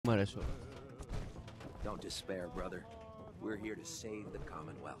Μ' αρέσει. Don't despair, brother. We're here to save the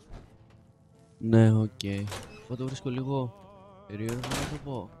Commonwealth. Ναι, οκ. Εγώ το βρίσκω λίγο περίεργο να το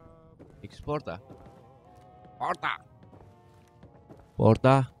πω. Έχεις πόρτα. Πόρτα!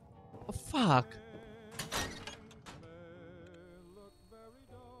 Πόρτα. Oh, fuck.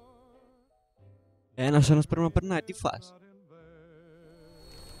 Ένας πρέπει να περνάει. Τι φας.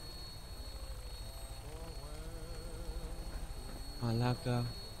 Μαλάκα.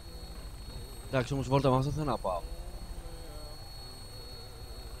 Εντάξει, όμως βόλτα με αυτό θέλω να πάω.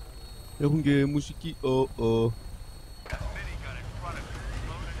 Έχουν και μουσική.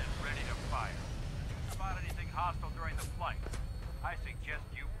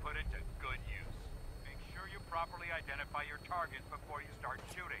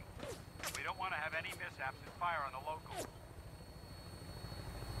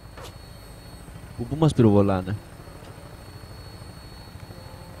 Πού μας πυροβολάνε.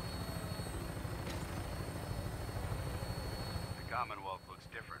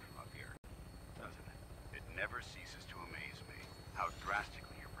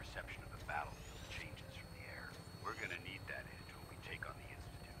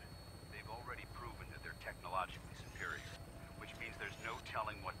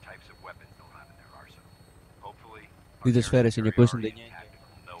 Είδες σφαίρες 999.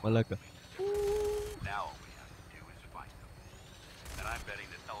 Μαλάκα.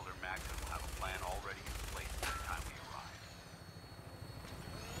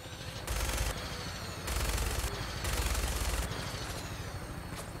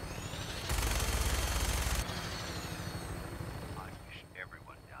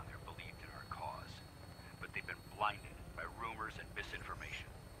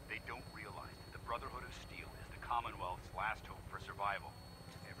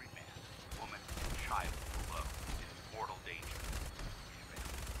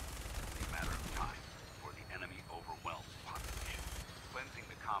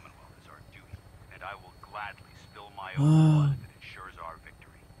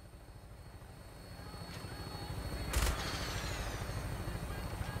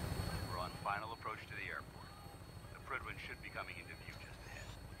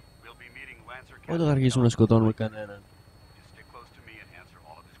 Όταν θα αρχίσουμε να σκοτώνουμε κανέναν.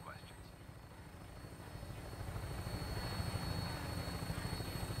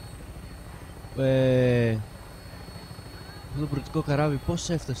 Αυτό το πρωτικό καράβι πώς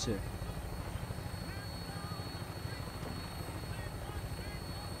έφτασε.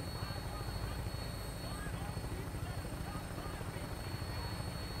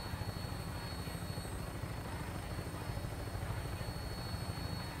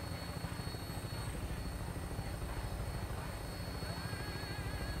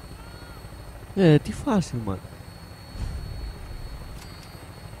 Τι φάση, μαν.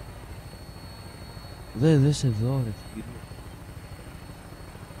 Δε σε δω, ρε φίλε.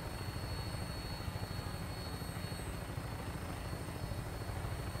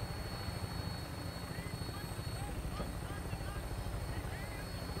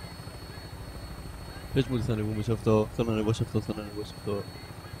 Πες μου ότι θα ανεβούμε σε αυτό, θέλω να ανεβώ σε αυτό, θέλω να ανεβώ σε αυτό.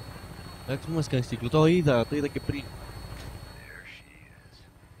 Εντάξει, μη μας κάνεις κύκλο, το είδα και πριν.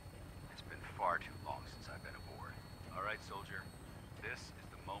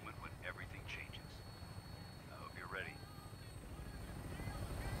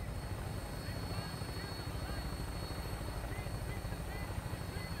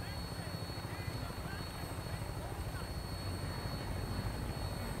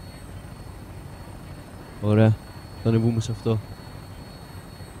 Ωραία, θα ανεβούμε σε αυτό.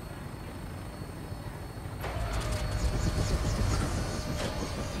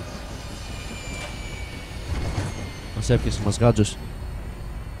 Μας έπιασε, μας γάτζωσε.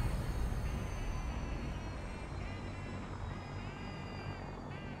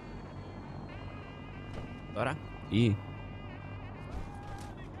 Τώρα, ή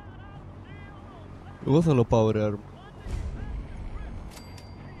εγώ θέλω power arm.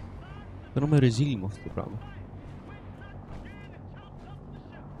 Φαίνομαι ρεζίλι με αυτό το πράγμα.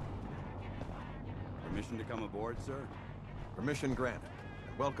 Permission to come aboard, sir? Permission granted.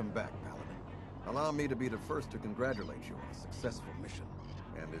 Welcome back, Paladin. Allow me to be the first to congratulate you on a successful mission.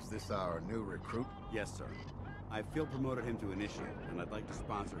 And is this our new recruit? Yes, sir. I feel promoted him to initiate, and I'd like to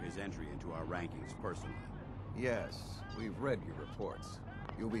sponsor his entry into our rankings personally. Yes, we've read your reports.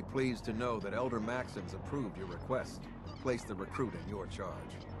 You'll be pleased to know that Elder Maxims approved your request and placed the recruit in your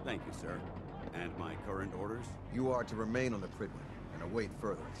charge. Thank you, sir. And my current orders? You are to remain on the Pridwin and await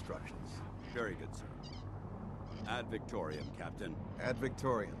further instructions. Very good, sir. Ad Victoriam, Captain. Ad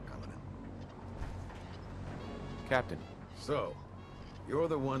Victoriam, Paladin. Captain. So, You're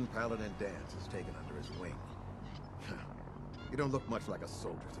the one Paladin Dance has taken under his wing. You don't look much like a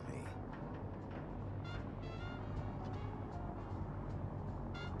soldier to me.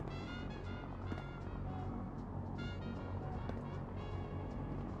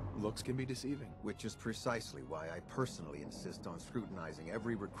 Looks can be deceiving. Which is precisely why I personally insist on scrutinizing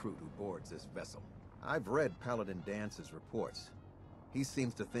every recruit who boards this vessel. I've read Paladin Dance's reports. He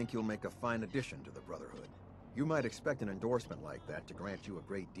seems to think you'll make a fine addition to the Brotherhood. You might expect an endorsement like that to grant you a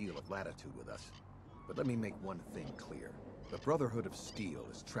great deal of latitude with us. But let me make one thing clear. The Brotherhood of Steel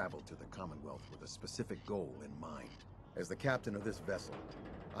has traveled to the Commonwealth with a specific goal in mind. As the captain of this vessel,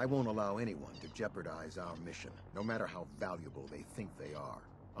 I won't allow anyone to jeopardize our mission, no matter how valuable they think they are.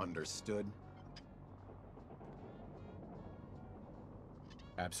 Understood?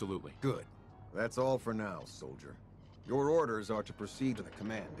 Absolutely. Good. That's all for now, soldier. Your orders are to proceed to the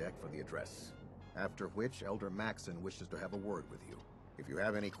command deck for the address. After which, Elder Maxon wishes to have a word with you. If you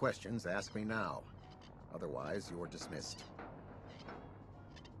have any questions, ask me now. Otherwise, you're dismissed.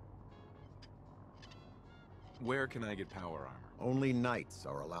 Where can I get power armor? Only knights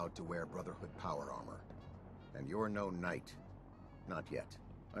are allowed to wear Brotherhood power armor. And you're no knight. Not yet.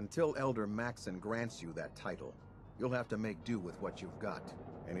 Until Elder Maxon grants you that title, you'll have to make do with what you've got.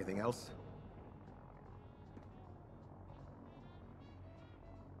 Anything else?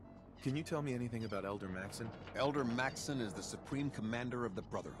 Can you tell me anything about Elder Maxon? Elder Maxon is the supreme commander of the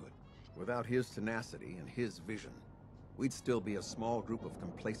Brotherhood. Without his tenacity and his vision, we'd still be a small group of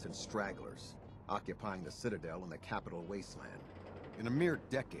complacent stragglers, occupying the Citadel and the capital wasteland. In a mere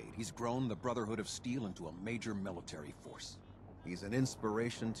decade, he's grown the Brotherhood of Steel into a major military force. He's an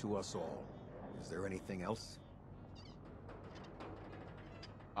inspiration to us all. Is there anything else?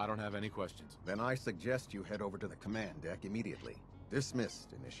 I don't have any questions. Then I suggest you head over to the command deck immediately.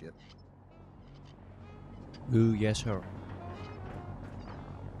 Dismissed, Initiate. Ooh, yes, sir.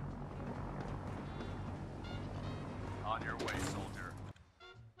 On your way, soldier.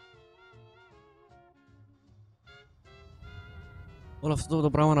 Όλο αυτό το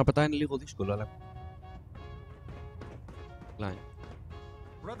πράγμα να πετάει είναι λίγο δύσκολο, αλλά... Line.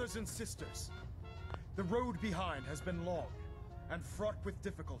 Brothers and sisters, the road behind has been long and fraught with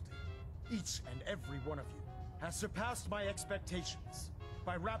difficulty. Each and every one of you has surpassed my expectations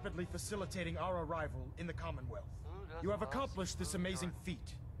by rapidly facilitating our arrival in the Commonwealth. You have accomplished this amazing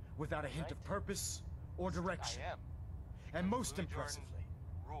feat without a hint of purpose or direction. And most impressively,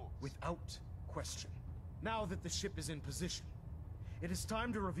 without question. Now that the ship is in position, it is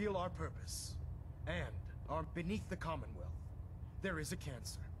time to reveal our purpose. And beneath the Commonwealth, there is a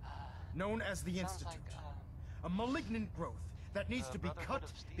cancer, known as the Institute. A malignant growth that needs to be cut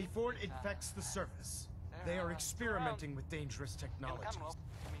before it infects the surface. They are experimenting with dangerous technologies.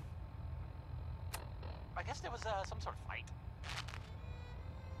 I guess there was some sort of fight.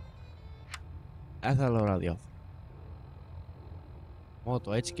 Έθελα ραδιόφωνο.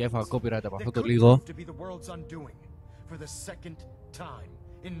 Μότο, έτσι και έφαγα copyright από They αυτό το could λίγο. prove to be the world's undoing for the second time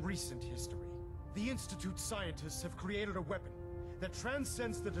in recent history. The Institute scientists have created a weapon that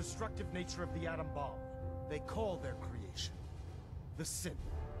transcends the destructive nature of the atom bomb. They call their creation the Sin.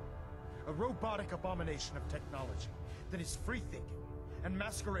 A robotic abomination of technology that is free-thinking and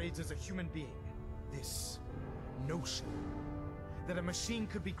masquerades as a human being. This notion that a machine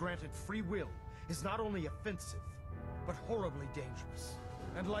could be granted free will is not only offensive, but horribly dangerous.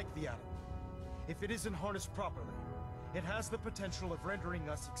 And like the atom, if it isn't harnessed properly, it has the potential of rendering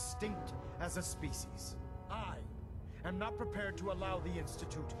us extinct as a species. I am not prepared to allow the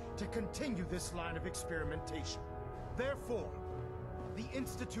Institute to continue this line of experimentation. Therefore, the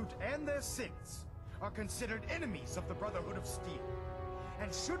Institute and their synths are considered enemies of the Brotherhood of Steel, and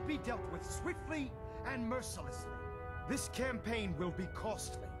should be dealt with swiftly and mercilessly. This campaign will be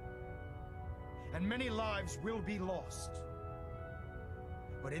costly, and many lives will be lost.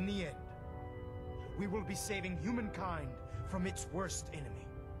 But in the end, we will be saving humankind from its worst enemy.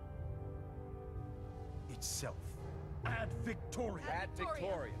 Itself. Ad Victoriam! Ad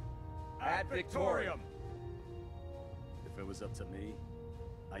Victoriam! Ad Victoriam! If it was up to me,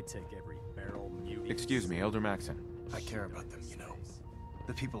 I'd take every barrel mutant. Excuse me, Elder Maxon. I care about them, you know.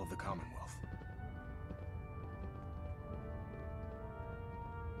 The people of the Commonwealth.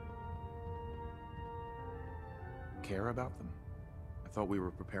 Care about them? I thought we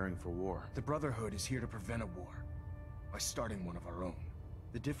were preparing for war. The Brotherhood is here to prevent a war by starting one of our own.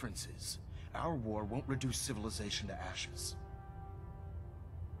 The difference is, our war won't reduce civilization to ashes.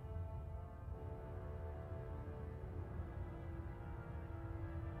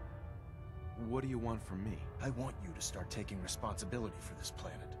 What do you want from me? I want you to start taking responsibility for this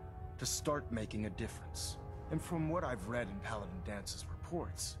planet. To start making a difference. And from what I've read in Paladin Dance's report,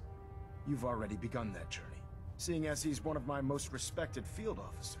 reports. You've already begun that journey. Seeing as he's one of my most respected field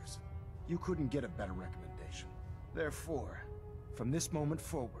officers, you couldn't get a better recommendation. Therefore, from this moment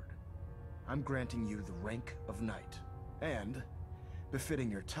forward, I'm granting you the rank of knight. And,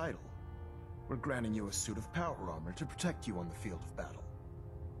 befitting your title, we're granting you a suit of power armor to protect you on the field of battle.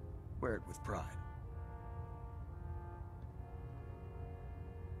 Wear it with pride.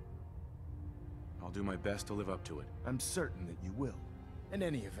 I'll do my best to live up to it. I'm certain that you will. In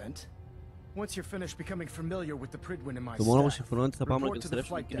any event, once you're finished becoming familiar with the Pridwin in my Το μόνο που staff, συμφωνώ είναι ότι θα πάμε να report to the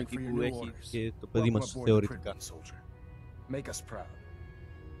επιστρέψουμε flight εκείνο deck εκεί for your που new έχει orders. και το παιδί Welcome μας aboard the θεωρητικά. Pridwin, soldier. Make us proud.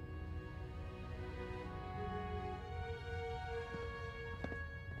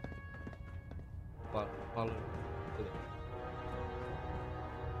 Πάλι.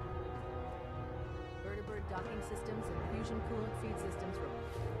 Vertibird docking systems and fusion coolant feed systems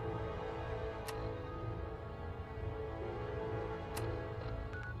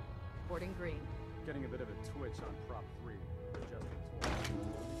reporting green. Getting a bit of a twitch on prop 3. Adjusting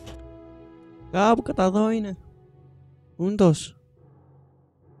Κάπου κατά εδώ είναι. Ούντος.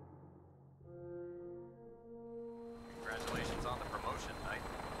 Congratulations on the promotion, Knight.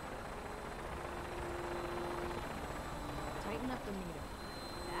 Tighten up the meter.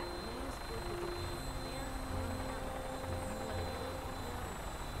 That is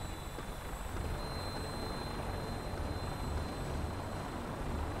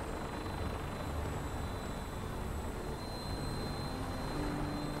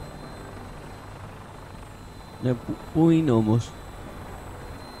Ναι, πού είναι όμως?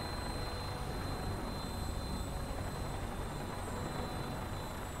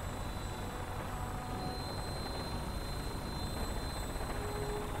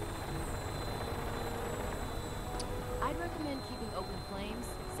 I'd recommend keeping open flames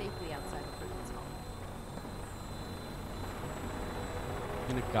safely outside the Pridwin's home.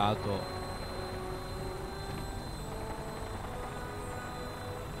 Είναι κάτω.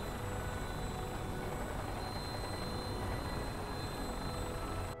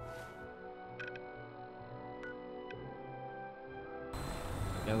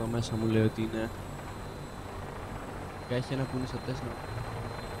 Και εδώ μέσα μου λέει ότι είναι. Και έχει ένα που είναι στα 4.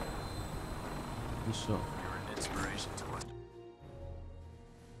 Μισό. You're an inspiration to us.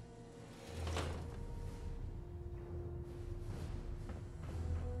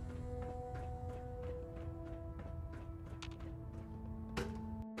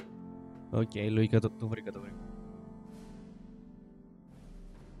 Οκ, λογικά το βρήκα, το βρήκα.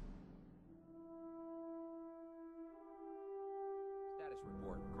 Status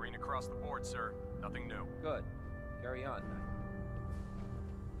report. Green across the board, sir. Nothing new. Good. Carry on, Knight.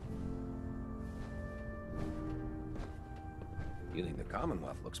 Feeling the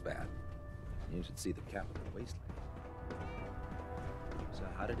Commonwealth looks bad. You should see the capital wasteland. So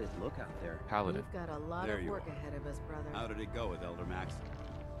how did it look out there? Paladin. We've got a lot There of you work are. ahead of us, brother. How did it go with Elder Max?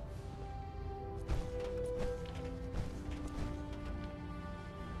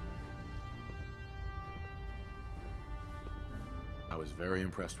 I was very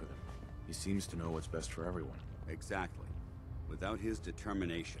impressed with him. He seems to know what's best for everyone. Exactly. Without his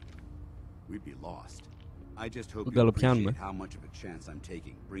determination, we'd be lost. I just hope Τον you καλοπιάνουμε. appreciate how much of a chance I'm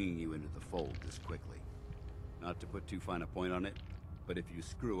taking bringing you into the fold this quickly. Not to put too fine a point on it, but if you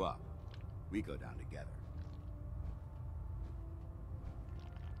screw up, we go down together.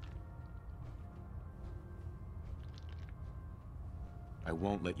 I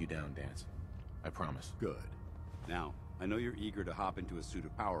won't let you down, Dance. I promise. Good. Now, I know you're eager to hop into a suit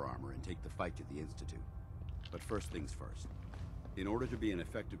of power armor and take the fight to the Institute. But first things first. In order to be an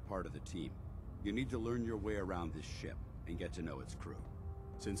effective part of the team, you need to learn your way around this ship and get to know its crew.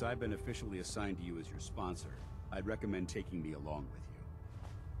 Since I've been officially assigned to you as your sponsor, I'd recommend taking me along with you.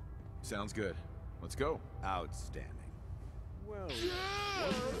 Sounds good. Let's go. Outstanding. Well,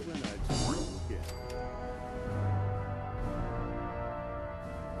 when I'd start again.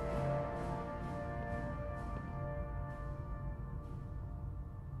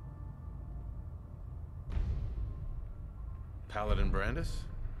 Paladin Brandis?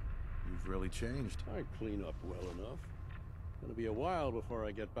 You've really changed. I clean up well enough. Gonna be a while before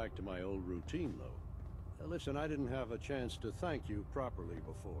I get back to my old routine, though. Listen, I didn't have a chance to thank you properly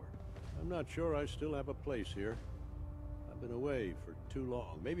before. I'm not sure I still have a place here. I've been away for too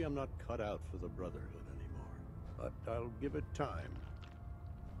long. Maybe I'm not cut out for the Brotherhood anymore. But I'll give it time.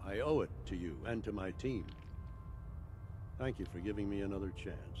 I owe it to you and to my team. Thank you for giving me another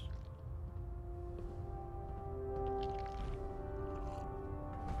chance.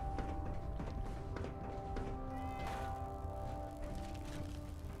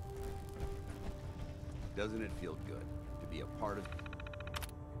 Doesn't it feel good to be a part of...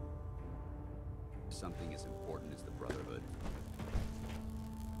 something as important as the Brotherhood.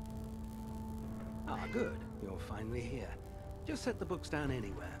 Ah, good. You're finally here. Just set the books down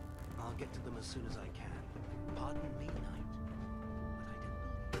anywhere. I'll get to them as soon as I can. Pardon me, Knight, but I don't believe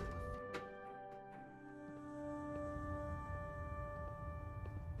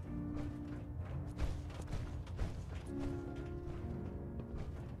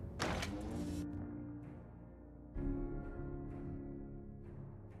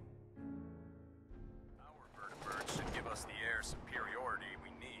Our vertebrates should give us the air superiority we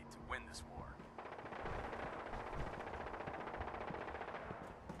need to win this war.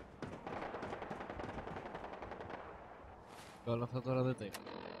 Όλα αυτά τώρα δεν τα είχα.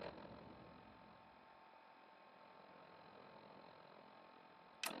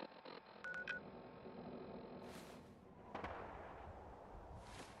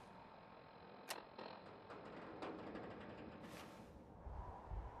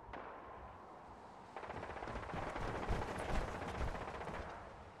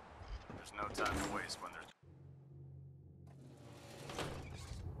 There's no time to waste when there's...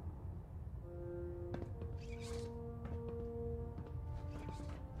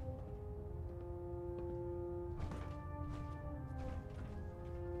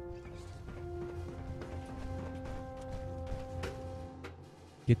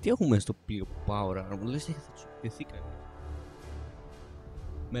 Γιατί έχουμε στο πλοίο Power Armor, μου λες θα τους πεθήκανε.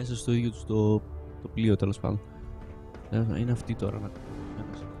 Μέσα στο ίδιο τους το πλοίο, τέλος πάντων. Είναι αυτή τώρα να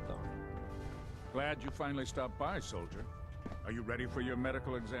σε κρατάω. Glad you finally stopped by, soldier. Are you ready for your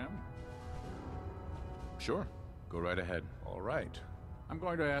medical exam? Sure. Go right ahead. All right. I'm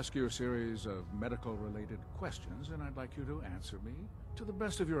going to ask you a series of medical-related questions, and I'd like you to answer me to the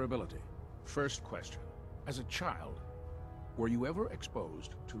best of your ability. First question. As a child, were you ever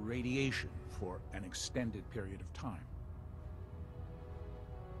exposed to radiation for an extended period of time?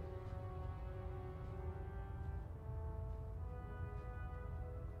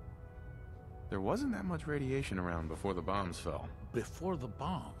 There wasn't that much radiation around before the bombs fell. Before the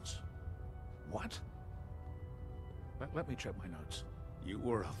bombs? What? Let me check my notes. You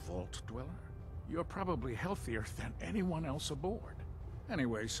were a vault dweller? You're probably healthier than anyone else aboard.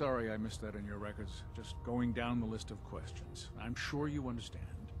 Anyway, sorry I missed that in your records. Just going down the list of questions. I'm sure you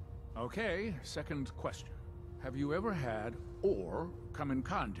understand. Okay, second question. Have you ever had or come in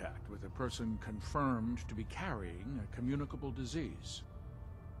contact with a person confirmed to be carrying a communicable disease?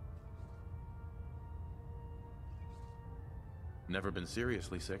 Never been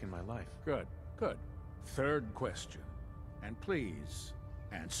seriously sick in my life. Good, good. Third question. And please,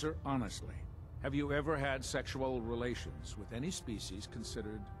 answer honestly. Have you ever had sexual relations with any species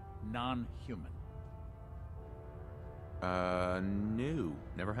considered non-human? No.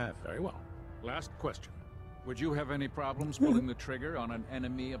 Never have. Very well. Last question. Would you have any problems pulling the trigger on an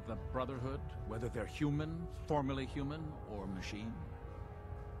enemy of the Brotherhood, whether they're human, formerly human, or machine?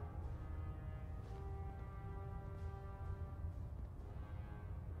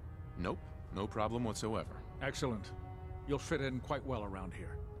 Nope. No problem whatsoever. Excellent. You'll fit in quite well around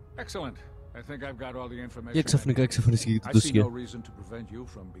here. Excellent. I think I've got all the information. Για ξαφνικά εξαφανίστηκε το I see ντοσιέ. no reason to prevent you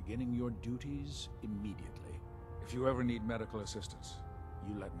from beginning your duties immediately. If you ever need medical assistance,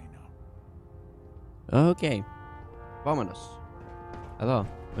 you let me know. Οκ. Επόμενος. Εδώ,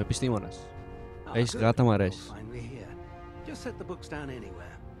 ο επιστήμονας. Έχεις γάτα, μ' αρέσει. finally here. Just set the books down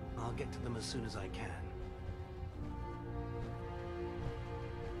anywhere. I'll get to them as soon as I can.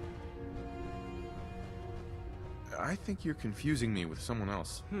 I think you're confusing me with someone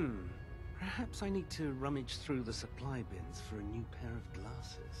else. Perhaps I need to rummage through the supply bins for a new pair of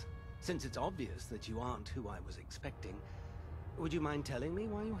glasses. Since it's obvious that you aren't who I was expecting, would you mind telling me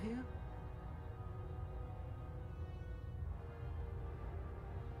why you're here?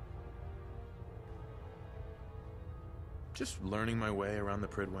 Just learning my way around the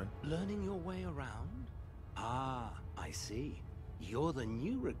Pridwen. Learning your way around? Ah, I see. You're the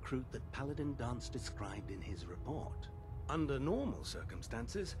new recruit that Paladin Dance described in his report. Under normal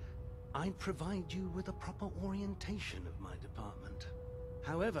circumstances, I'd provide you with a proper orientation of my department.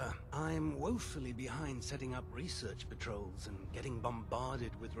 However, I'm woefully behind setting up research patrols and getting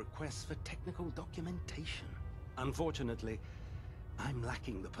bombarded with requests for technical documentation. Unfortunately, I'm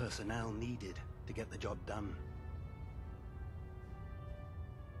lacking the personnel needed to get the job done.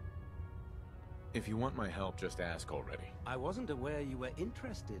 If you want my help, just ask already. I wasn't aware you were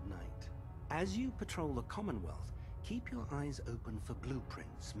interested, Knight. As you patrol the Commonwealth, keep your eyes open for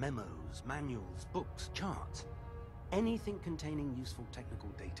blueprints, memos, manuals, books, charts. Anything containing useful technical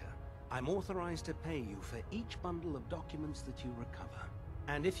data. I'm authorized to pay you for each bundle of documents that you recover.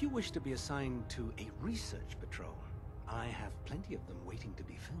 And if you wish to be assigned to a research patrol, I have plenty of them waiting to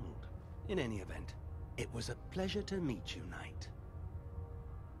be filled. In any event, It was a pleasure to meet you, Knight.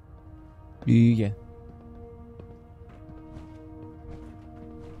 Yeah.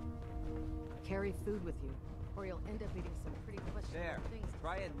 Carry food with you, or you'll end up eating some pretty questionable things.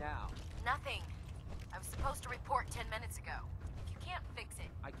 Try it now. Nothing. I was supposed to report 10 minutes ago. If you can't fix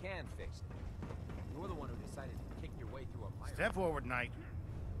it. I can fix it. You're the one who decided to kick your way through a mire. Step forward, Knight.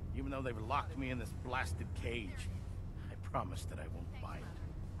 Even though they've locked me in this blasted cage, I promise that I won't bite.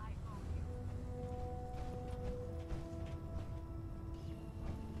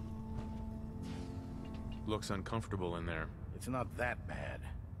 Looks uncomfortable in there. It's not that bad.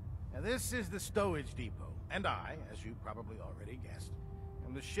 Now, this is the stowage depot, and I, as you probably already guessed,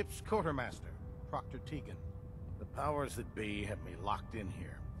 am the ship's quartermaster, Proctor Tegan. The powers that be have me locked in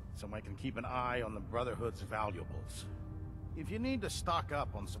here, so I can keep an eye on the Brotherhood's valuables. If you need to stock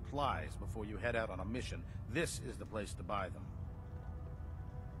up on supplies before you head out on a mission, this is the place to buy them.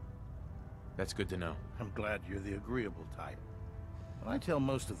 That's good to know. I'm glad you're the agreeable type. When I tell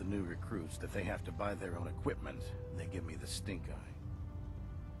most of the new recruits that they have to buy their own equipment, they give me the stink eye.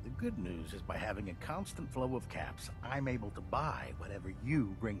 The good news is by having a constant flow of caps, I'm able to buy whatever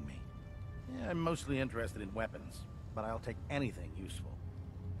you bring me. Yeah, I'm mostly interested in weapons, but I'll take anything useful.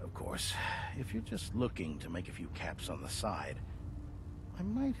 Of course, if you're just looking to make a few caps on the side, I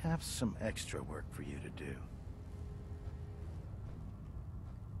might have some extra work for you to do.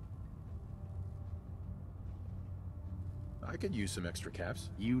 I could use some extra caps.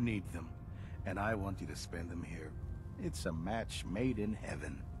 You need them, and I want you to spend them here. It's a match made in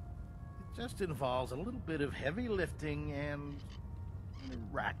heaven. It just involves a little bit of heavy lifting and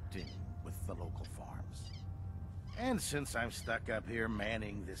interacting with the local farms. And since I'm stuck up here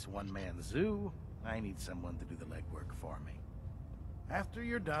manning this one-man zoo, I need someone to do the legwork for me. After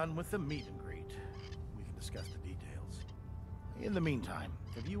you're done with the meet and greet, we can discuss the details. In the meantime,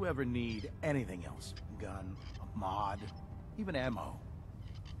 if you ever need anything else, gun, a mod, even ammo,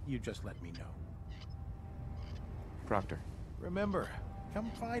 you just let me know. Proctor. Remember, come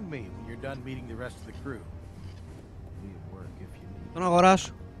find me when you're done meeting the rest of the crew. Be at work if you need. Τον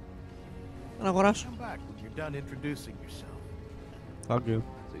αγοράσω. Τον αγοράσω. Come back when you're done introducing yourself. Thank you.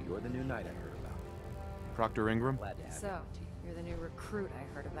 So you're the new knight I heard about. Proctor Ingram? Glad to have So, you're the new recruit I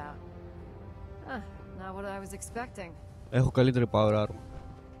heard about. Huh, not what I was expecting. Έχω καλύτερη power armor.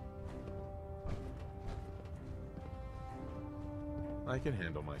 I can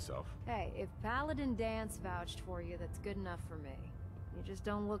handle myself. Hey, if Paladin Dance vouched for you, that's good enough for me. You just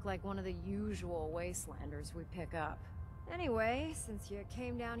don't look like one of the usual wastelanders we pick up. Anyway, since you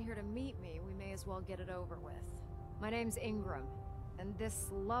came down here to meet me, we may as well get it over with. My name's Ingram, and this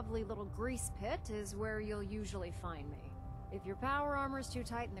lovely little grease pit is where you'll usually find me. If your power armor's too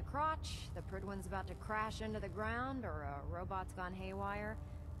tight in the crotch, the Pridwin's about to crash into the ground, or a robot's gone haywire,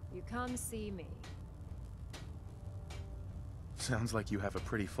 you come see me. Sounds like you have a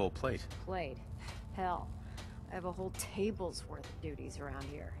pretty full plate. Plate? Hell, I have a whole table's worth of duties around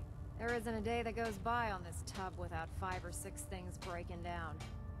here. There isn't a day that goes by on this tub without 5 or 6 things breaking down.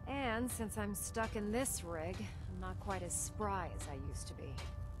 And since I'm stuck in this rig, I'm not quite as spry as I used to be.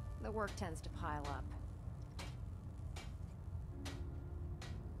 The work tends to pile up.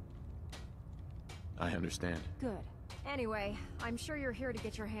 I understand. Good. Anyway, I'm sure you're here to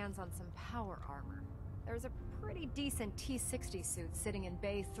get your hands on some power armor. There's a pretty decent T-60 suit sitting in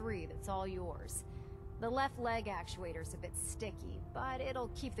Bay 3 that's all yours. The left leg actuator's a bit sticky, but it'll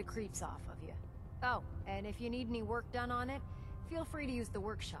keep the creeps off of you. Oh, and if you need any work done on it, feel free to use the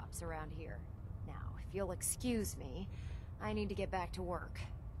workshops around here. Now, if you'll excuse me, I need to get back to work.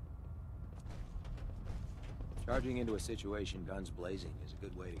 Charging into a situation guns blazing is a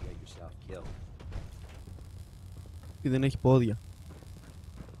good way to get yourself killed. Και δεν έχει πόδια.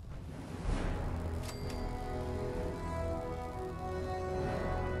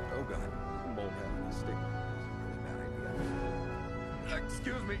 Oh god, bullhead on a stick. Really bad idea.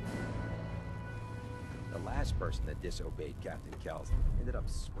 Excuse me. The last person that disobeyed Captain Kells ended up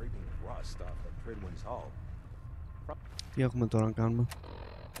scraping rust off the Pridwin's hull. Τι έχουμε τώρα να κάνουμε?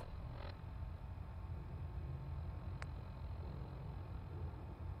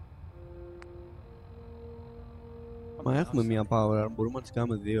 Μα έχουμε μία power, μπορούμε να τις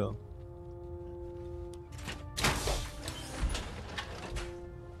κάνουμε 2.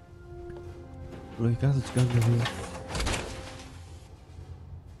 Λογικά θα τις κάνουμε 2.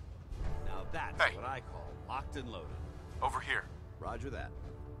 Now that's what I call locked and loaded. Over here. Roger that.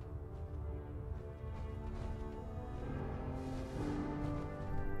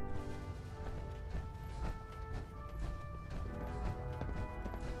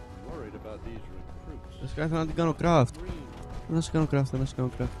 Worried about these recruits. Βασικά ήθελα να την κάνω craft. Να σε κάνω craft, να σε κάνω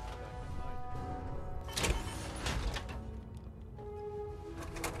craft.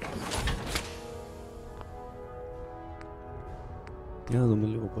 Για να δούμε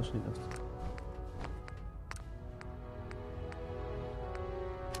λίγο πώς είναι αυτό.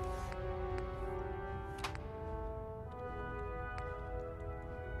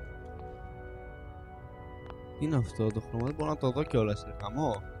 Τι είναι αυτό το χρώμα, δεν μπορώ να το δω κιόλας, ρε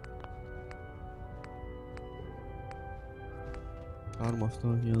χαμό. Κάνουμε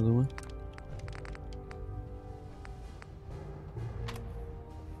αυτό για να δούμε.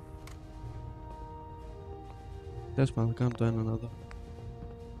 Τέλος πάντων, θα κάνω το ένα να δω.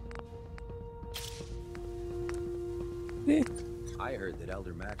 I heard that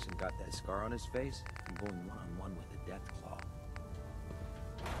Elder Maxon got that scar on his face from going one-on-one with the Death Claw.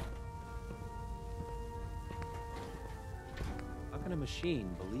 How can a machine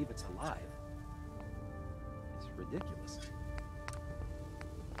believe it's alive? It's ridiculous.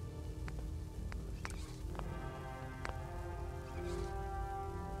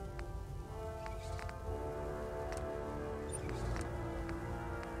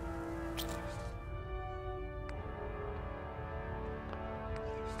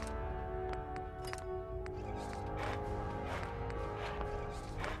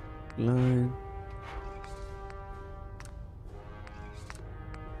 Line.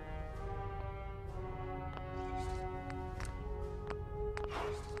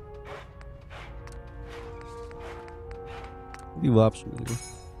 Τι βάψουμε λίγο.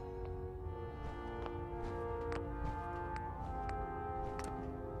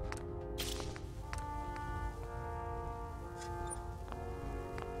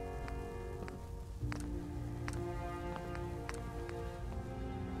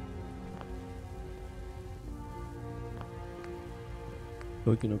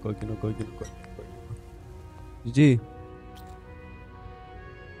 Κόκκινο, κόκκινο, κόκκινο, κόκκινο. GG.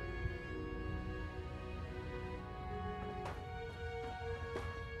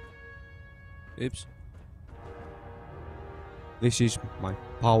 Oops. This is my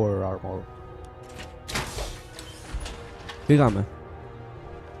power armor. Πήγαμε.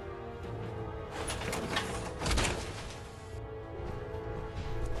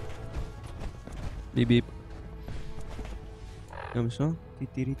 Beep beep. Για μισό.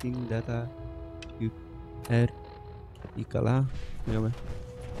 Τι την data. U. R. Ή καλά. Πήγαμε.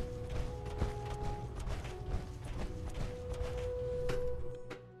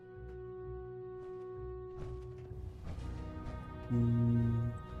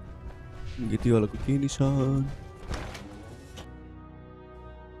 Γιατί όλα κοκκίνησαν.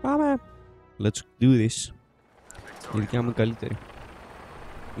 Πάμε. Let's do this. Η δικιά μου καλύτερη.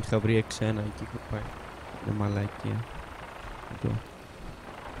 Είχα βρει 6-1 εκεί που πάει. Είναι μαλακία. Εδώ.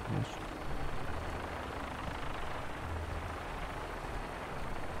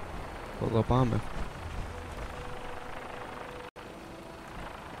 Εδώ πάμε.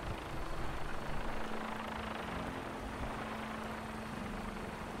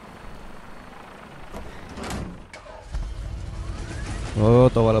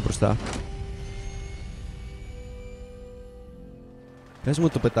 Το βάλα μπροστά. Πες μου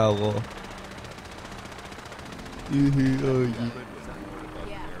το πετάω εγώ.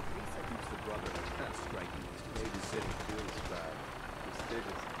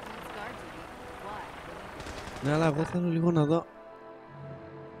 Ναι, αλλά εγώ θέλω λίγο να δω.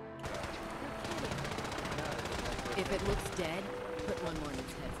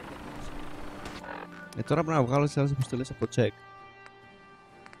 Τώρα πρέπει να βγάλω τις άλλες αποστολές από check.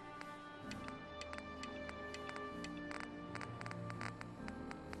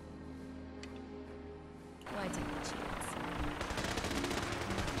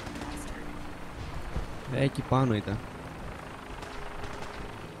 Εκεί πάνω ήταν.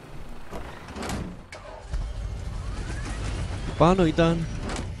 Πάνω ήταν.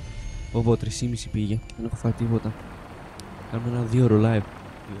 Ωπω 3,5 πήγε. Δεν έχω φάει τίποτα. Κάνουμε ένα 2 ώρο live.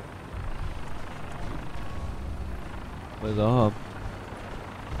 Εδώ.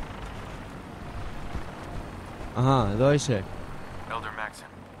 Αχα, εδώ είσαι. Elder Maxon.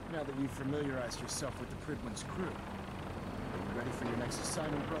 Now that you've familiarized yourself with the Pridman's crew, are you ready for your next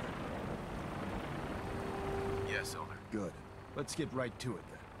assignment, brother? Yes, Elder. Good. Let's get right to it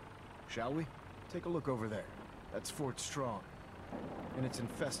then. Shall we? Take a look over there. That's Fort Strong. And it's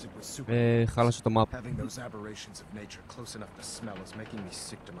infested with super. Χάλασε το map. Having those aberrations of nature close enough to smell is making me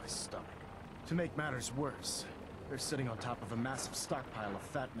sick to my stomach. To make matters worse, they're sitting on top of a massive stockpile of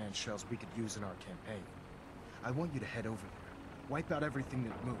Fat Man shells we could use in our campaign. I want you to head over there, wipe out everything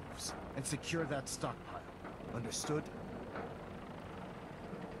that moves, and secure that stockpile. Understood?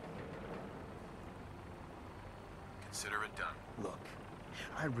 Consider it done. Look,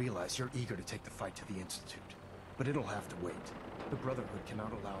 I realize you're eager to take the fight to the Institute, but it'll have to wait. The Brotherhood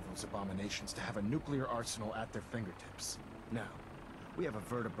cannot allow those abominations to have a nuclear arsenal at their fingertips. Now, We have a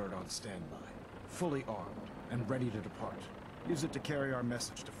vertibird on standby, fully armed and ready to depart. Use it to carry our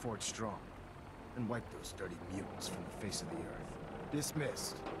message to Fort Strong and wipe those dirty mutants from the face of the earth.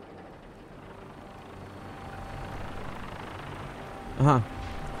 Dismissed. Αχα.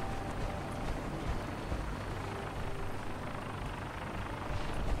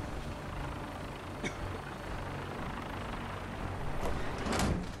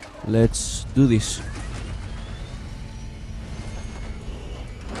 Let's do this.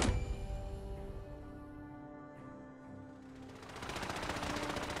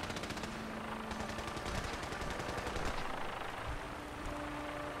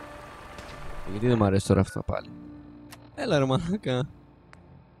 Γιατί δεν μ' αρέσει τώρα αυτό πάλι. Έλα ρε μαλάκα.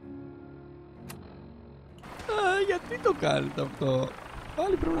 Γιατί το κάνετε αυτό.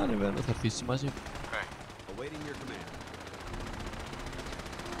 Πάλι πρέπει να ανεβαίνω. Θα αφήσεις μαζί. Awaiting your command.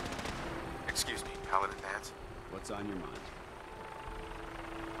 Excuse me, Paladin Dance? What's on your mind?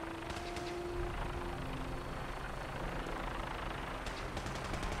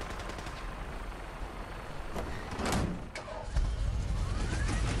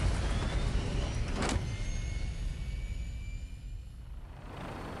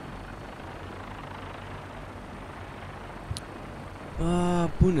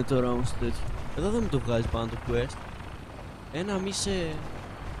 Πού είναι τώρα όμως το τέτοιο. Εδώ δεν μου το βγάζει πάνω το quest. Ένα μη σε...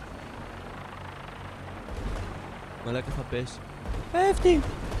 Μαλάκα θα πέσει. Πέφτει!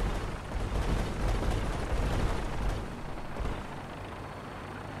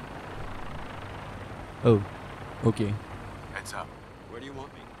 Oh, okay. Heads up. Where do you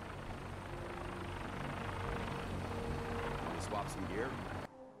want me? Want to swap some gear?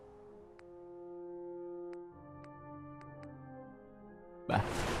 Μπα.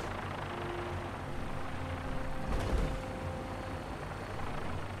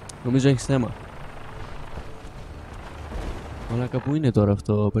 Νομίζω έχεις θέμα. Μαλάκα, πού είναι τώρα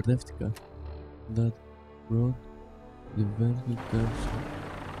αυτό, μπερδεύτηκα. That brought the vertical cursor.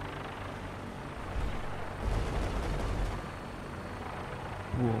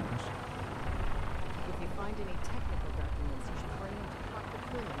 Πού όμως? If you find any technical documents, you should bring them to Dr.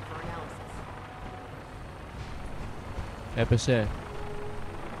 Quinlan for analysis. Έπεσε.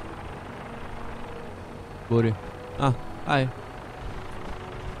 Μπορεί. Α, hi.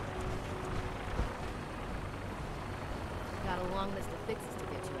 Got a long list of fixes to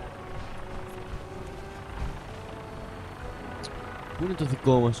get you out of here. Πού είναι το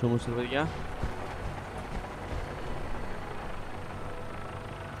δικό μας όμως, ρε παιδιά?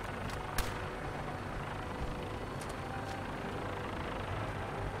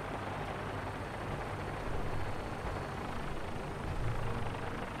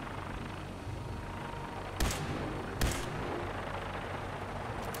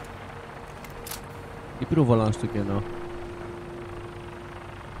 Τι πυροβολάνε στο κενό?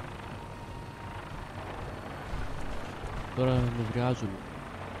 Τώρα με βγάζουν.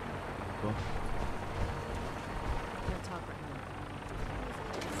 Can't talk right now.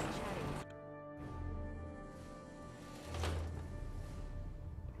 Chatting.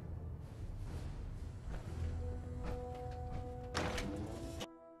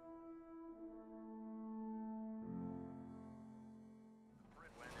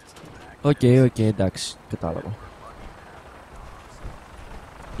 Οκ, εντάξει, κατάλαβα.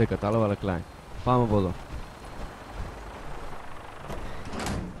 Δεν κατάλαβα, αλλά κλάει. Πάμε από εδώ.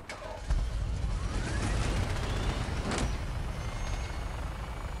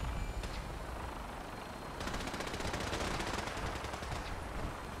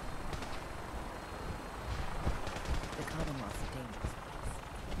 The Commonwealth's a dangerous place.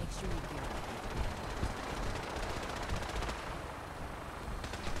 Make sure you gear up.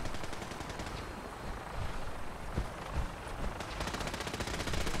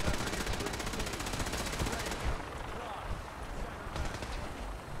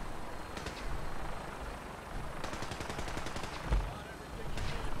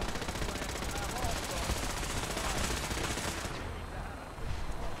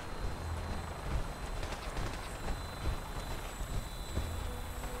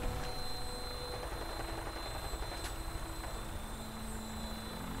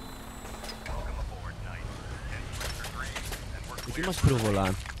 Γιατί μας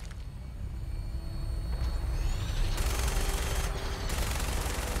πυροβολάνε?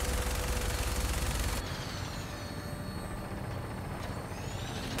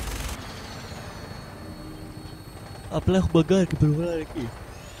 Απλά έχω μπαγκάρει και πυροβολάνε εκεί.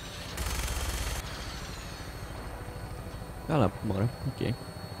 Καλά, μωρέ, οκ.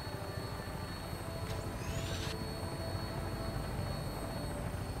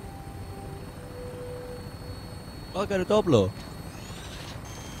 Άκαρε το όπλο.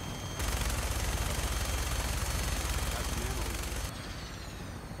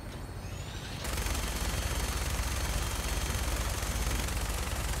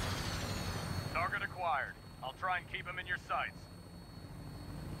 acquired. I'll try and keep them in your sights.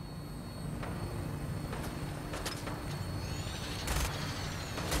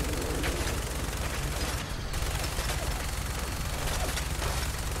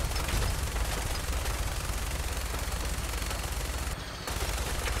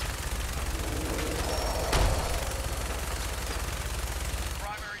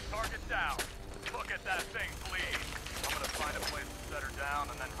 Primary target down. Look at that thing, please. I'm gonna find a place to set her down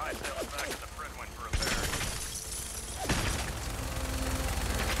and then hightail it back to the Fredwin for a bear.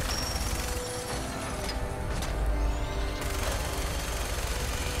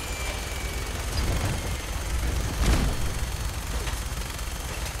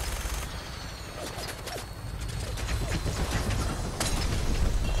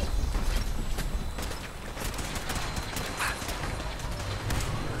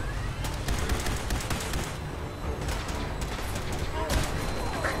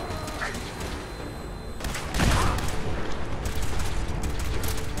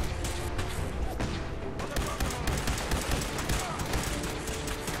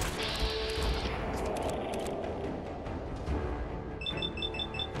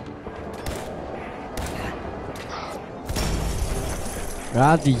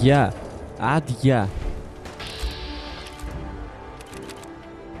 Άντε γεια. Άντε γεια.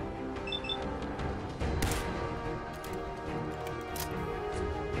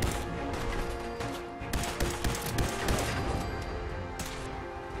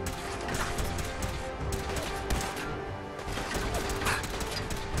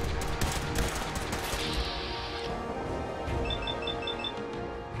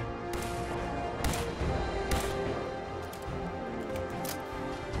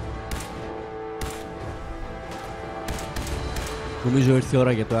 Νομίζω ήρθε η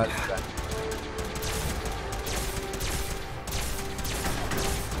ώρα για το άλλο.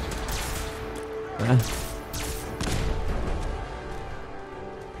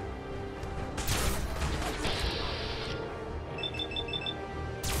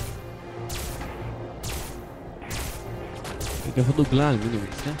 Και αυτό το κλάν, μην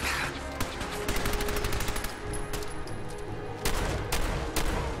νομίζετε.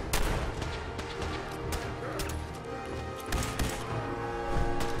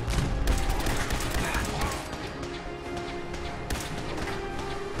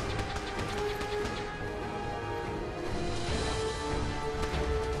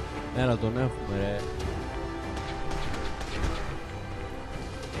 Έλα, τον έχουμε ρε.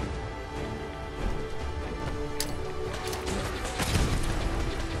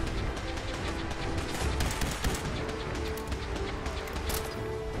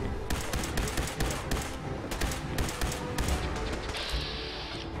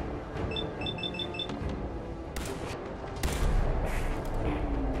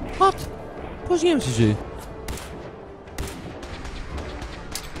 What? Πώς γέμισε η ζωή?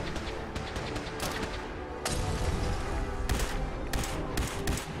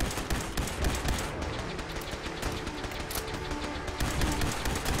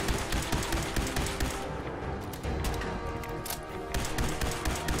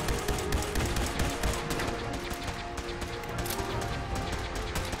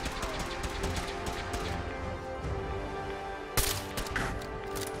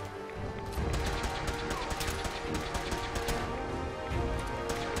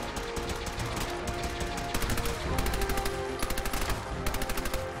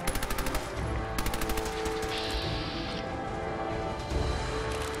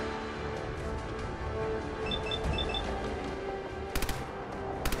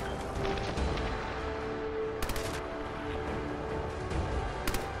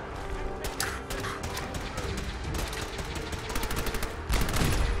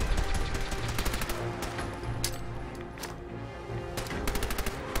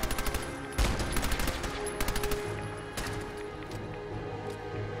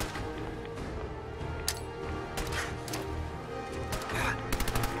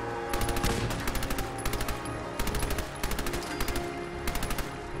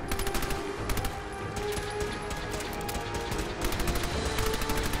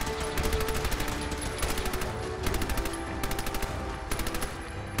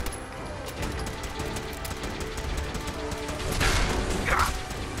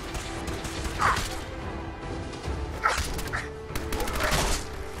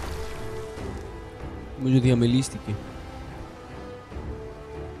 Νομίζω διαμελίστηκε.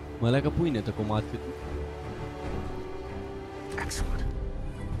 Μαλάκα, πού είναι τα κομμάτια του?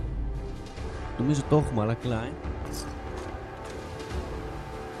 Νομίζω το έχουμε, αλλά κλάει.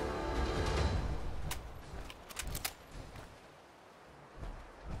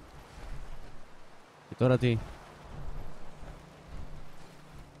 Τώρα τι?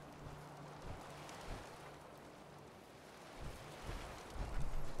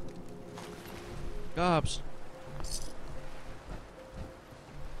 Κάψ.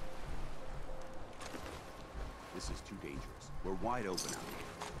 This is too dangerous. We're wide open out here.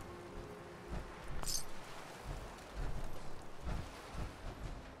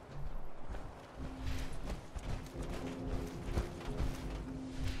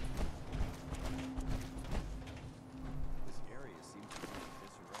 This area seems to be in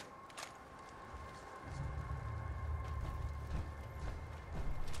disarray.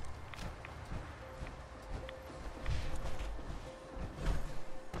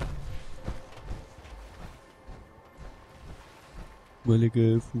 Μου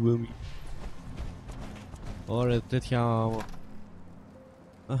έλεγε φουβέμι. Ωραία, τέτοια...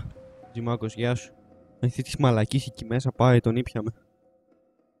 Α, Τζιμάκος, γεια σου. Έχει τέτοιες μαλακίες εκεί μέσα, πάει, τον ήπιαμε.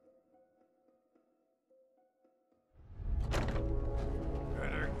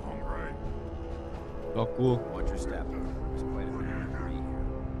 Το ακούω.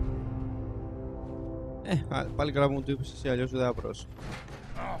 Πάλι καλά που μου το είπες εσύ, αλλιώς δεν θα βρω.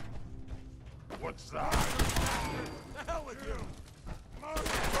 What's that? The hell with you?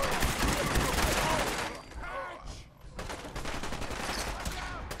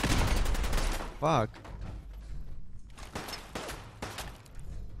 Fuck.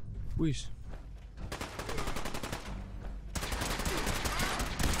 Πού είσαι?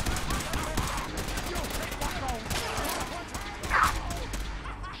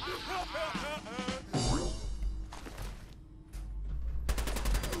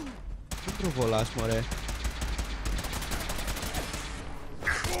 Τι προβολάς, μωρέ?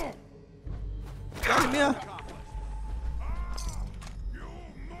 Κάνει μία.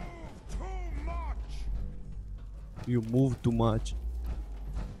 You move too much.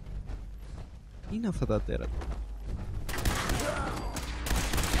 Τι είναι αυτά τα τέρατα?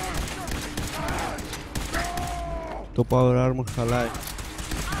 Το power armor χαλάει.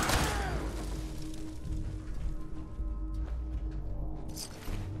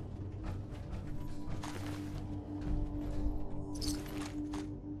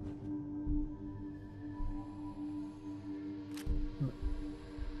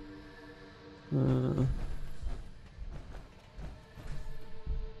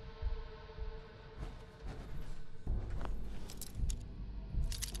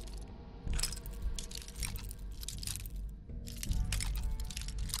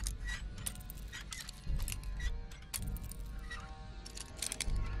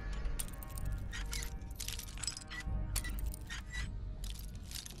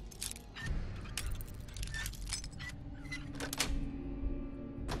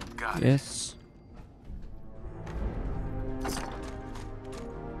 Yes.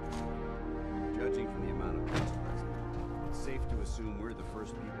 Judging from the amount of guns present, it's safe to assume we're the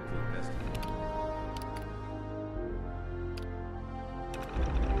first people to investigate.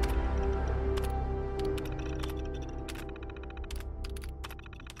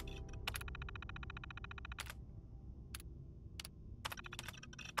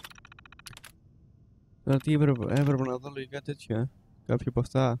 Τώρα τι έπρεπε να δω λογικά τέτοια, κάποια από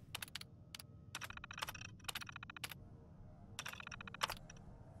αυτά.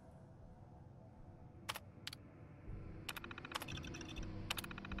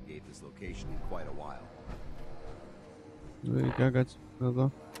 Gave this location in quite a while. Λογικά κάτσε να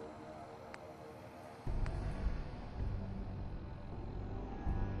δω.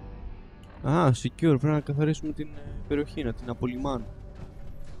 Α, secure, πρέπει να καθαρίσουμε την περιοχή, να την απολυμάνουμε.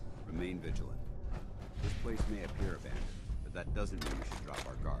 Remain vigilant. This place may appear abandoned, but that doesn't mean we should drop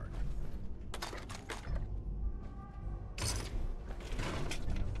our guard.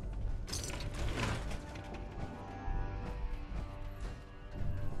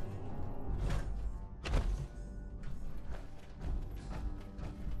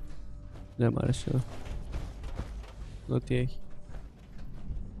 Δεν μ' αρέσει εδώ. Εδώ τι έχει.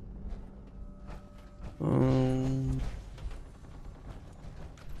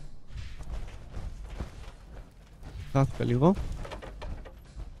 Χάθηκα λίγο.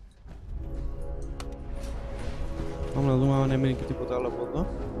 Πάμε να δούμε αν έμεινε και τίποτα άλλο από εδώ.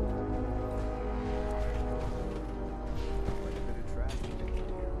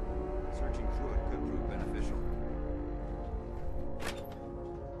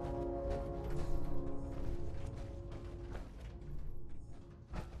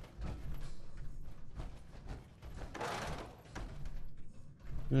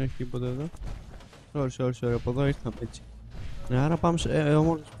 Δεν έχει τίποτα εδώ. Sorry, από εδώ ήρθαμε έτσι. Άρα πάμε σε...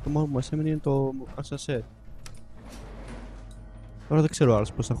 όμως το μόνο που μας έμεινε είναι το ασασέ. Τώρα δεν ξέρω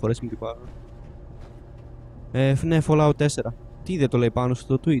άλλος πώς θα χωρέσει με την πάρα. Ναι, Fallout 4. Τι δεν το λέει πάνω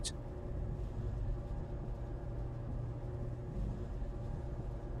στο Twitch?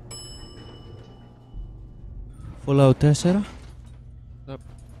 Fallout 4.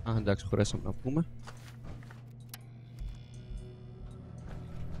 Α, εντάξει, χωρέσαμε να πούμε.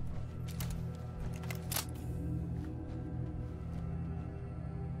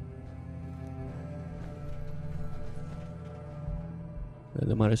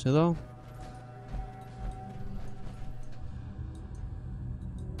 Δεν μ' αρέσει εδώ.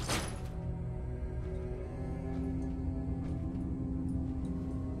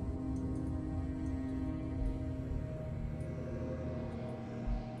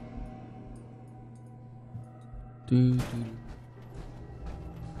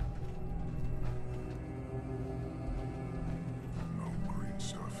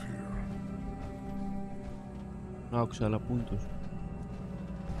 Άκουσα, αλλά πού είναι τους?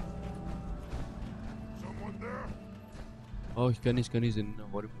 Όχι, κανείς δεν είναι,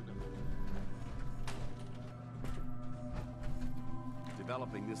 αγόρι μου.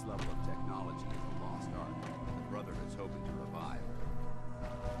 Developing this level of technology is a lost art that the Brotherhood is hoping to revive.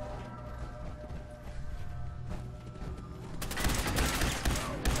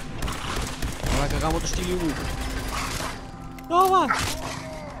 Μαλάκα, γάμω το σκύλι μου. Νόβα!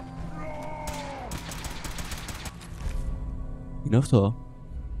 Είναι αυτό?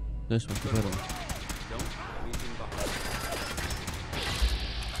 Δες με, πέρα.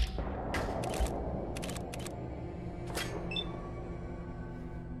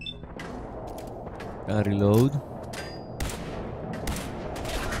 Reload.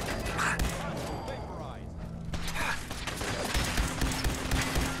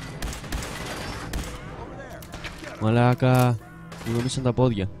 Μαλάκα, μου γέμισαν τα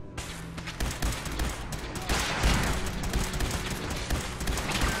πόδια.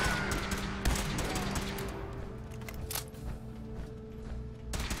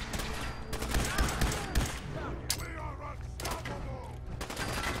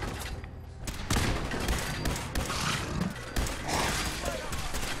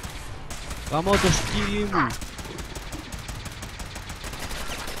 Γαμώ το σκύλι μου.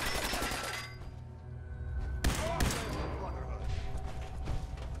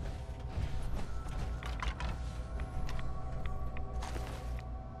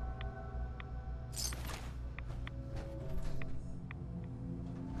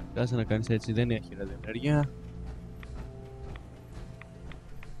 Κάτσε να κάνεις έτσι, δεν έχει ραδιενέργεια.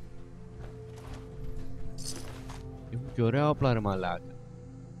 Έχουν και ωραία όπλα ρε μαλάκα.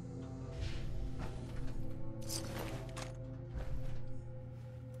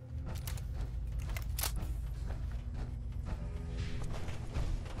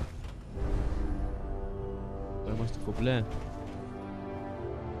 Είμαστε κομπλέ.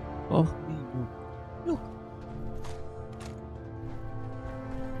 Ωχ,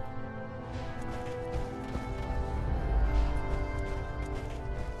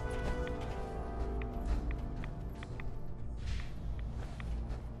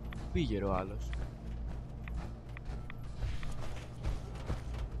 πήγε ο άλλος.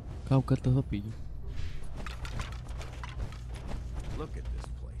 Κάπου κάτω εδώ πήγε. Look at this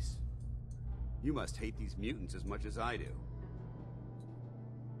place. You must hate these mutants as much as I do.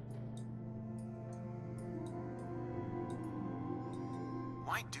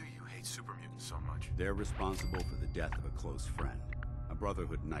 Why do you hate super mutants so much? They're responsible for the death of a close friend, a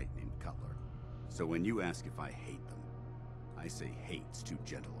Brotherhood knight named Cutler. So when you ask if I hate them, I say hate's too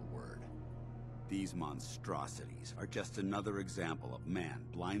gentle a word. These monstrosities are just another example of man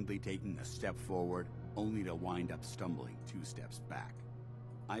blindly taking a step forward only to wind up stumbling 2 steps back.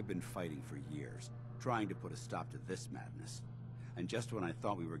 I've been fighting for years, trying to put a stop to this madness. And just when I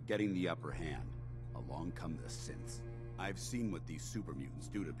thought we were getting the upper hand, along come the synths. I've seen what these super mutants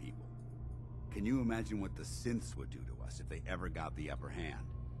do to people. Can you imagine what the synths would do to us if they ever got the upper hand?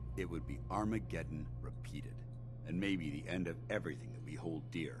 It would be Armageddon repeated, and maybe the end of everything that we hold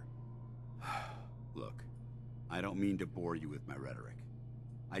dear. Look, I don't mean to bore you with my rhetoric.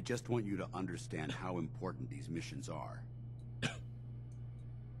 I just want you to understand how important these missions are.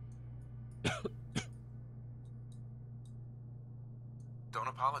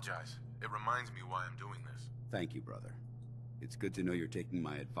 Don't apologize. It reminds me why I'm doing this. Thank you, brother. It's good to know you're taking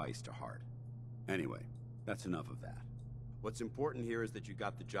my advice to heart. Anyway, that's enough of that. What's important here is that you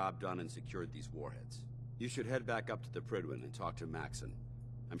got the job done and secured these warheads. You should head back up to the Prydwen and talk to Maxon.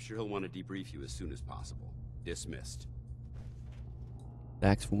 I'm sure he'll want to debrief you as soon as possible. Dismissed.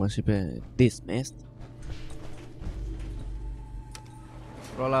 Εντάξει, που μας είπε dismissed.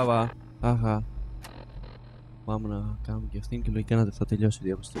 Πρόλαβα. Αχα. Πάμε να κάνουμε και αυτήν και λογικά να θα τελειώσει η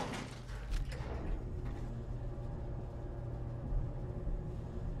διαποστή.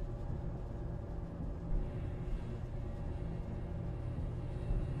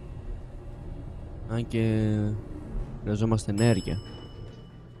 Αν και χρειαζόμαστε ενέργεια.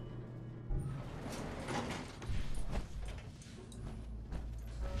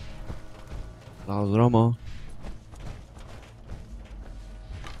 Πάω δρόμο.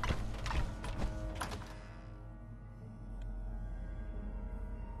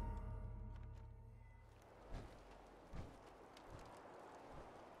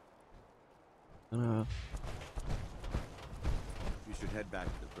 You should head back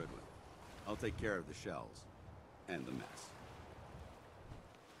to the Prydwen. I'll take care of the shells and the mess.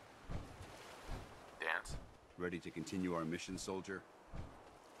 Dance? Ready to continue our mission, soldier?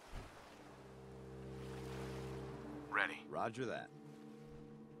 Ready. Roger that.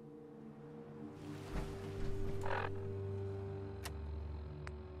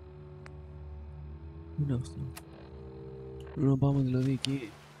 Πού είναι αυτό? Πρέπει να πάμε δηλαδή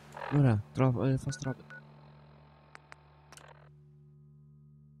εκεί. Ωραία, fast travel.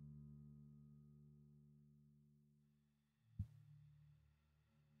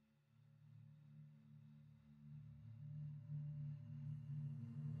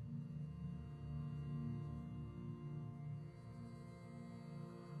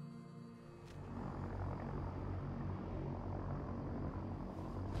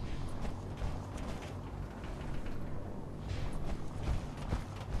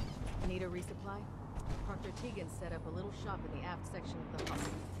 Need a resupply? Proctor Tegan set up a little shop in the aft section of the hull.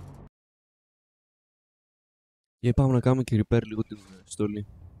 Και πάμε να κάνουμε και repair λίγο την στολή.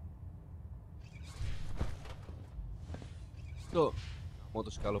 Το μόνο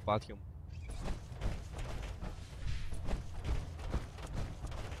το σκαλοπάτια μου.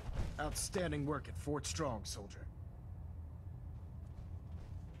 Outstanding work at Fort Strong, soldier.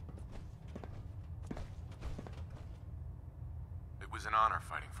 It was an honor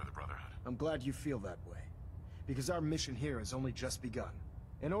fighting for the Brotherhood. I'm glad you feel that way, because our mission here has only just begun.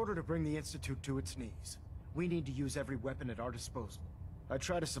 In order to bring the Institute to its knees, we need to use every weapon at our disposal. I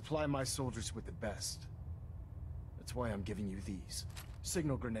try to supply my soldiers with the best. That's why I'm giving you these.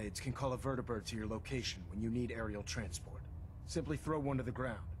 Signal grenades can call a vertibird to your location when you need aerial transport. Simply throw one to the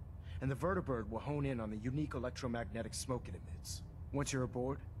ground, and the vertibird will hone in on the unique electromagnetic smoke it emits. Once you're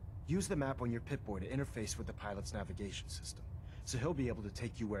aboard, use the map on your Pip-Boy to interface with the pilot's navigation system, so he'll be able to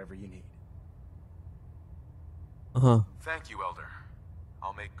take you wherever you need. Thank you, Elder.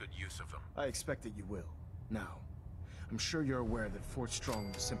 I'll make good use of them. I expect that you will. Now, I'm sure you're aware that Fort Strong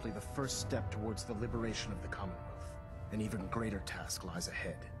was simply the first step towards the liberation of the Commonwealth. An even greater task lies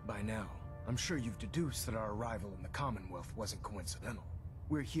ahead. By now, I'm sure you've deduced that our arrival in the Commonwealth wasn't coincidental.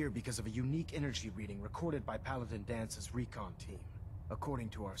 We're here because of a unique energy reading recorded by Paladin Dance's recon team. According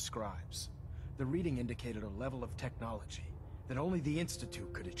to our scribes, the reading indicated a level of technology that only the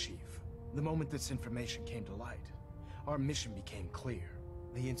Institute could achieve. The moment this information came to light, our mission became clear.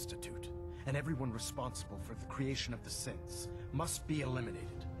 The Institute, and everyone responsible for the creation of the synths, must be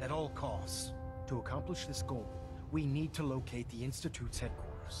eliminated at all costs. To accomplish this goal, we need to locate the Institute's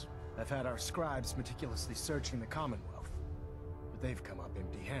headquarters. I've had our scribes meticulously searching the Commonwealth, but they've come up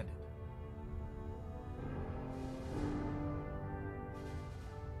empty-handed.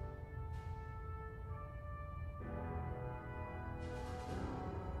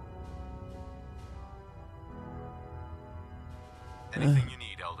 Anything you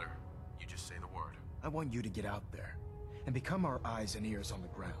need, Elder. You just say the word. I want you to get out there and become our eyes and ears on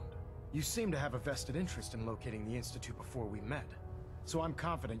the ground. You seem to have a vested interest in locating the Institute before we met, so I'm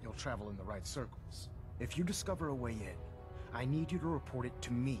confident you'll travel in the right circles. If you discover a way in, I need you to report it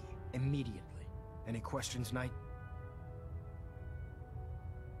to me immediately. Any questions, Knight?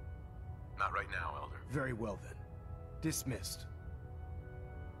 Not right now, Elder. Very well then. Dismissed.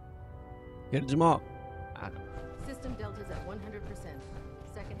 Get them up. System deltas at 100%.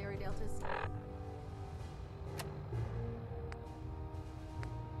 Secondary deltas?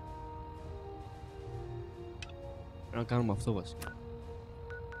 Πρέπει να κάνουμε αυτό βασικά.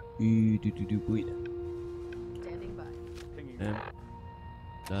 Πού είναι? Standing by.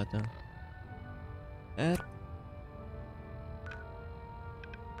 Data.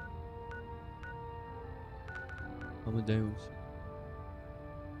 Πάμε Daemons.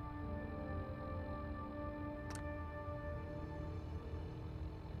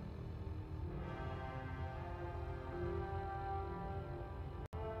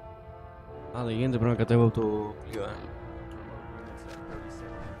 Α, δεν γίνεται, πρέπει να κατέβω από το πλοίο,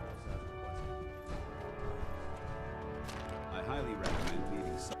 I highly recommend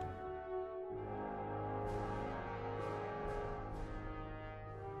meeting some.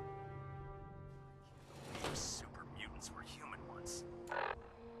 Super mutants were human once.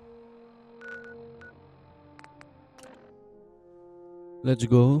 Let's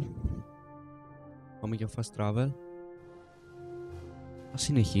go. Πάμε για fast travel. Ας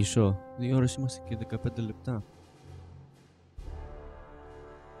συνεχίσω. 2 ώρες είμαστε και 15 λεπτά.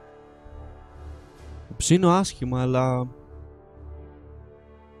 Ψήνω άσχημα, αλλά...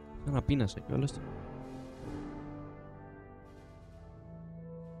 Αναπίνασα κιόλας.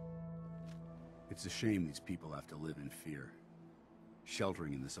 It's a shame these people have to live in fear,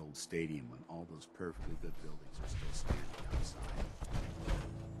 sheltering in this old stadium when all those perfectly good buildings are still standing outside.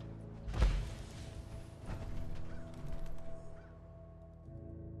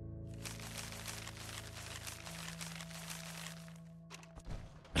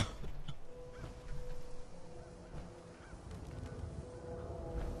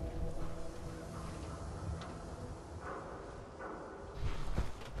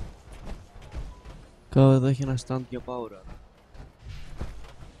 Κάτω εδώ έχει ένα stand για power.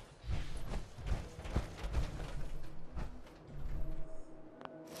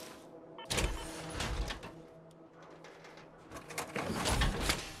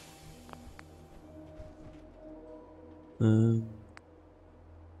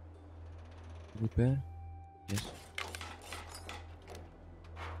 Repair? Yes.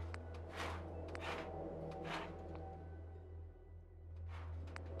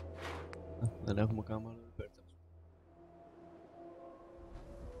 Δεν έχουμε κάμερα, repair.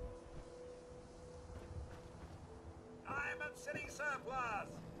 I'm at city surplus.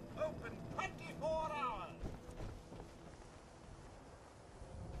 Open 24 hours.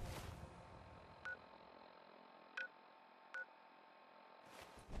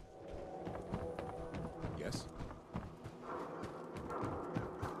 Yes?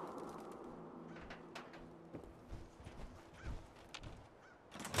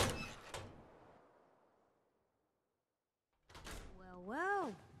 Well,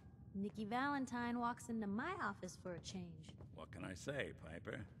 Nikki Valentine walks into my office for a change. What can I say,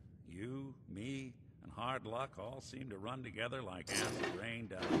 Piper? You, me, and hard luck all seem to run together like acid rain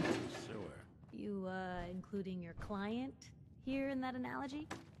down the sewer. You, including your client here in that analogy?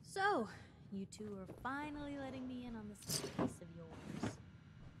 So, you two are finally letting me in on this case of yours.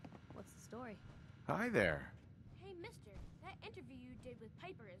 What's the story? Hi there. Hey, mister, that interview you did with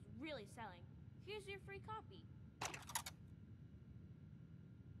Piper is really selling. Here's your free copy.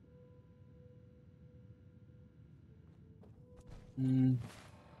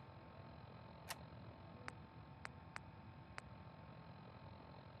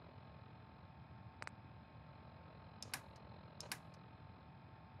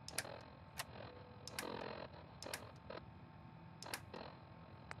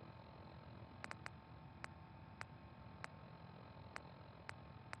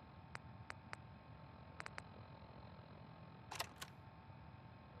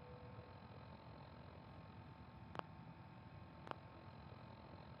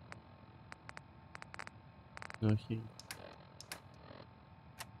 Όχι.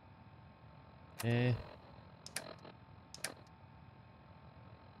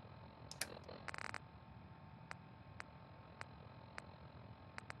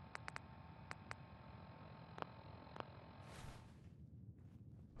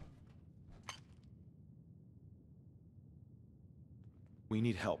 We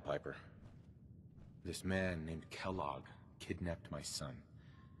need help, Piper. This man named Kellogg kidnapped my son.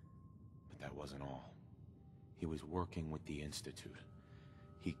 But that wasn't all. He was working with the Institute.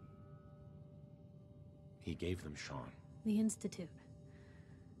 He gave them Sean. The Institute.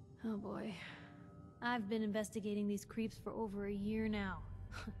 Oh boy. I've been investigating these creeps for over a year now.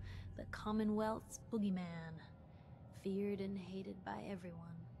 The Commonwealth's boogeyman. Feared and hated by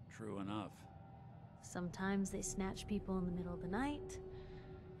everyone. True enough. Sometimes they snatch people in the middle of the night,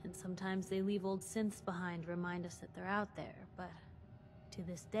 and sometimes they leave old synths behind to remind us that they're out there, but to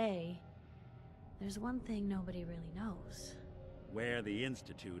this day, there's one thing nobody really knows. Where the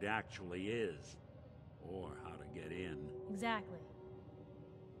Institute actually is. Or how to get in. Exactly.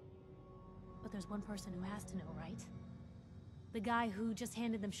 But there's one person who has to know, right? The guy who just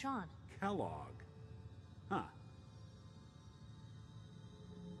handed them Sean. Kellogg. Huh.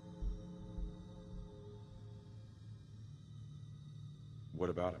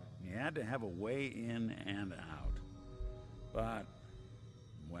 What about him? He had to have a way in and out. But,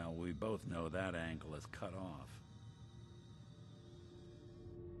 well, we both know that angle is cut off.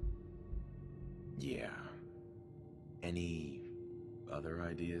 Yeah. Any other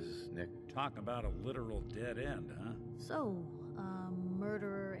ideas, Nick? Talk about a literal dead end, huh? So, a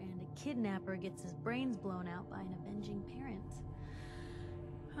murderer and a kidnapper gets his brains blown out by an avenging parent.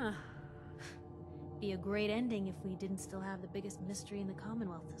 Huh. Be a great ending if we didn't still have the biggest mystery in the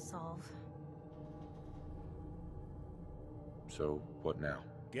Commonwealth to solve. So, what now?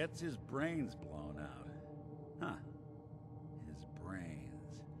 gets his brains blown out. Huh. His brains.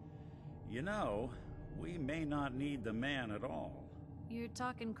 You know, we may not need the man at all. You're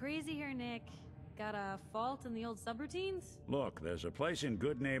talking crazy here, Nick. Got a fault in the old subroutines? Look, there's a place in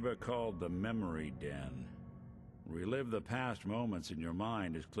Good Neighbor called the Memory Den. Relive the past moments in your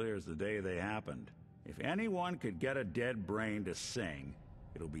mind as clear as the day they happened. If anyone could get a dead brain to sing,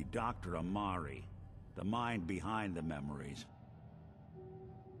 it'll be Dr. Amari, the mind behind the memories.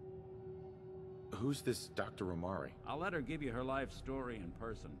 Who's this Dr. Amari? I'll let her give you her life story in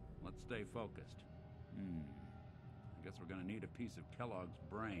person. Let's stay focused. I guess we're gonna need a piece of Kellogg's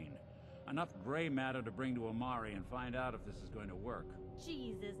brain. Enough gray matter to bring to Amari and find out if this is going to work.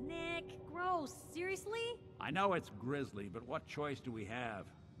 Jesus, Nick. Gross. Seriously? I know it's grisly, but what choice do we have?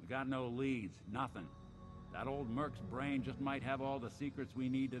 We got no leads, nothing. That old Merc's brain just might have all the secrets we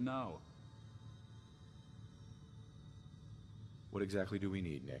need to know. What exactly do we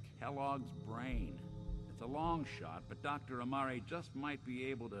need, Nick? Kellogg's brain. It's a long shot, but Dr. Amari just might be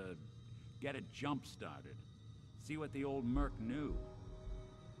able to get it jump-started. See what the old Merc knew.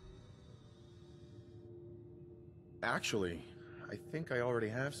 Actually, I think I already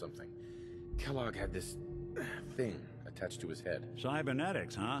have something. Kellogg had this thing attached to his head.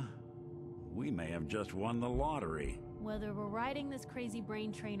 Cybernetics, huh? We may have just won the lottery. Whether we're riding this crazy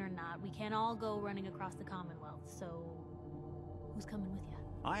brain train or not, we can't all go running across the Commonwealth, so who's coming with you?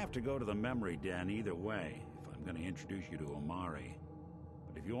 I have to go to the Memory Den either way, if I'm going to introduce you to Amari.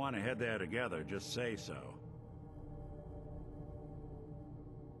 But if you want to head there together, just say so.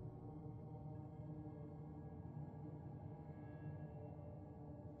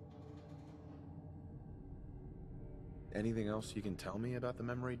 Anything else you can tell me about the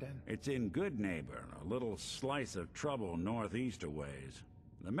Memory Den? It's in Good Neighbor, a little slice of trouble northeast a ways.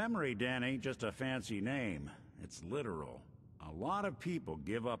 The Memory Den ain't just a fancy name, it's literal. A lot of people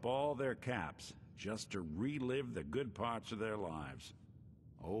give up all their caps just to relive the good parts of their lives.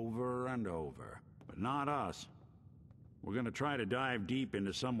 Over and over. But not us. We're gonna try to dive deep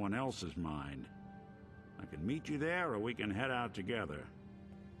into someone else's mind. I can meet you there, or we can head out together.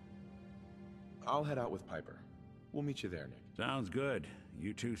 I'll head out with Piper. We'll meet you there, Nick. Sounds good.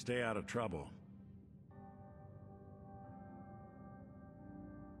 You two stay out of trouble.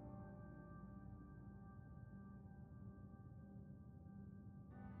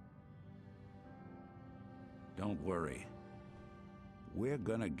 Don't worry. We're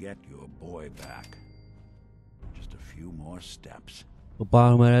gonna get your boy back. Just a few more steps. Το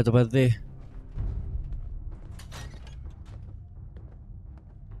πάρουμε ρε το παιδί.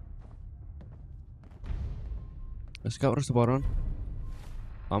 Βασικά προς το παρόν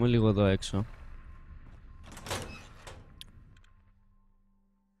πάμε λίγο εδώ έξω.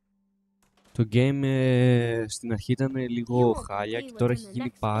 Το game στην αρχή ήταν λίγο χάλια και τώρα έχει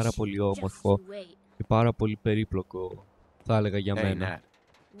γίνει πάρα πολύ όμορφο και πάρα πολύ περίπλοκο, θα έλεγα για μένα.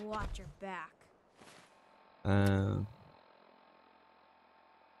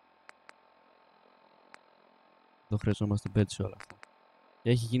 Εδώ χρειαζόμαστε πέτει σε όλα αυτά. Και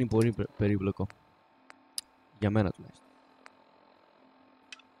έχει γίνει πολύ περίπλοκο. Για μένα τουλάχιστον.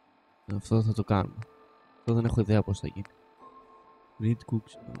 Αυτό θα το κάνουμε. Αυτό δεν έχω ιδέα πώς θα γίνει. Read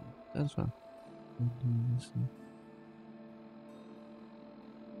cooks.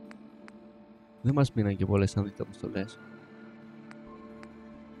 Δεν μας μείναν και πολλές αν δείτε αποστολές.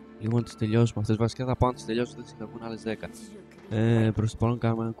 Λίγο να τις τελειώσουμε. Αυτές βασικά θα πάω να τις τελειώσω. Δεν θα βγουν άλλες 10. Προς το παρόν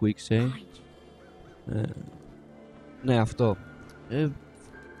κάνουμε ένα quick save. Ναι, αυτό.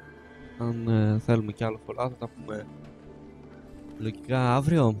 Αν θέλουμε κι άλλο Fallout θα τα πούμε λογικά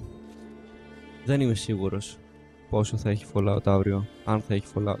αύριο. Δεν είμαι σίγουρος πόσο θα έχει Fallout αύριο. Αν θα έχει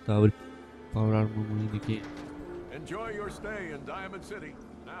Fallout αύριο. Power Armor μου είναι εκεί.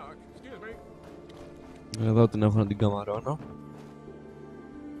 Εδώ την έχω να την καμαρώνω.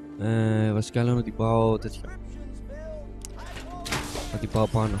 Βασικά λέω να την πάω τέτοια. Να την πάω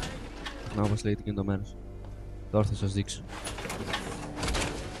πάνω. Να όπως λέγεται κινητομένος. Τώρα θα σας δείξω.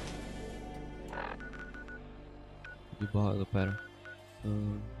 Να την πάω εδώ πέρα.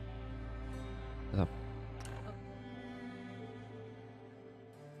 Εδώ.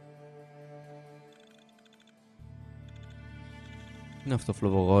 Είναι αυτό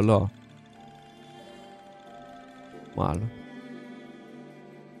φλοβογόλο. Μάλλον.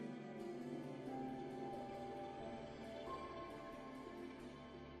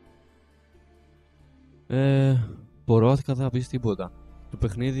 Πορώθηκα, δεν θα πεις τίποτα. Το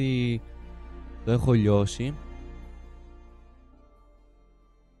παιχνίδι το έχω λιώσει.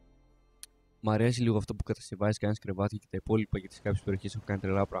 Μ' αρέσει λίγο αυτό που κατασκευάζεις, κάνεις κρεβάτια και τα υπόλοιπα, γιατί σε κάποιες περιοχές έχω κάνει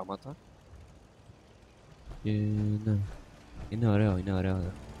τρελά πράγματα. Και ναι. Είναι ωραίο, είναι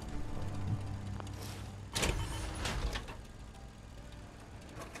ωραίο.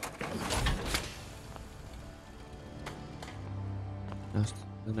 Άστο,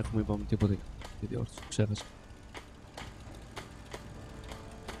 δεν έχουμε είπαμε τίποτα για τη διόρθωση, ξέχασα.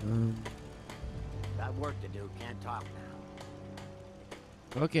 Got work to do, can't talk now.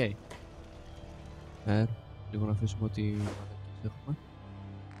 Οκ. Λίγο να αφήσουμε ό,τι μαλακίες έχουμε.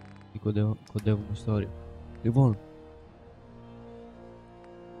 Ή κοντεύουμε στο όριο. Λοιπόν.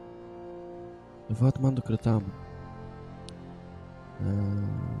 Το φάτμα το κρατάμε.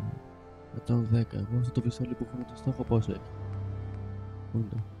 110. Εγώ αυτό το πιστόλι που έχουμε το στόχο πόσο έχει. Πού είναι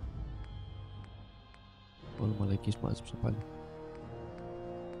το. Όλο μαλακίες μάζεψα πάλι.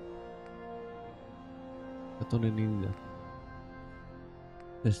 190.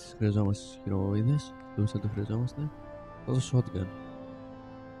 Δεν τις χρειαζόμαστε στις χειροβοίδες. Τους δεν το χρειαζόμαστε. Θα το shotgun.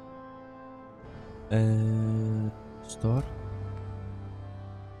 Store.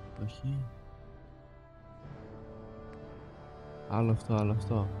 Όχι. Άλλο αυτό, άλλο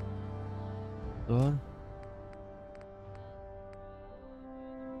αυτό. Store.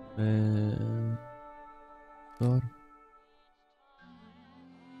 Store.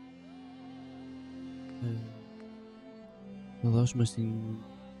 Θα δώσουμε στην...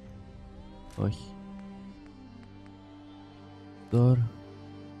 Όχι. Τώρα...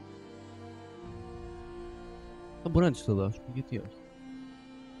 Θα μπορούμε να της το δώσουμε, γιατί όχι.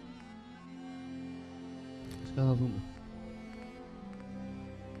 Φυσικά θα δούμε.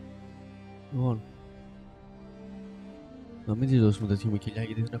 Λοιπόν. Να μην της δώσουμε τέτοια μικελιά,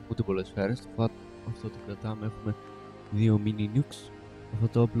 γιατί δεν έχουμε ούτε πολλές σφαίρες. Το φάτ αυτό το κρατάμε, έχουμε 2 mini nukes. Αυτό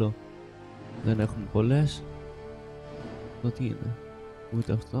το όπλο δεν έχουμε πολλές. Το τι είναι,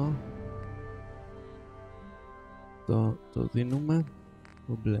 ούτε αυτό. Το δίνουμε.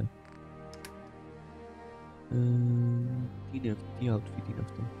 Το μπλε. Τι είναι αυτό, τι outfit είναι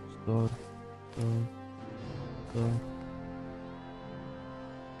αυτό.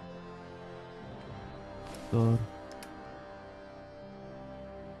 Store.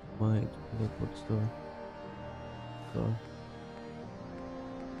 Mind, look store. Store.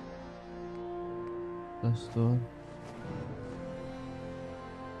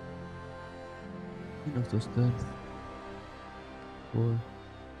 Είναι αυτό stealth.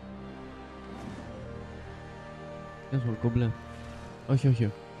 Κάτσε κομπλέ. Όχι,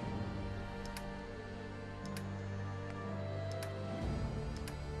 όχι.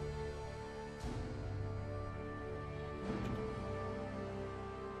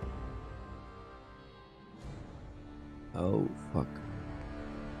 Oh, fuck.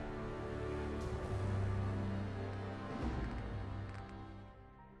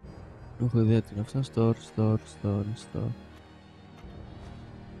 Έχω ιδέα τι είναι αυτά. Store.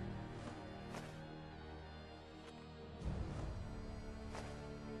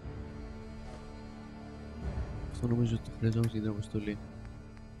 Αυτό νομίζω ότι το χρειαζόμαστε για την αποστολή.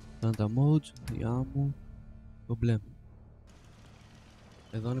 Θα είναι τα modes, η άμμο, το μπλε.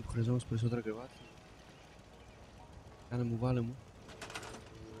 Εδώ είναι που χρειαζόμαστε περισσότερα κρεβάτια. Κάνε μου, βάλε μου.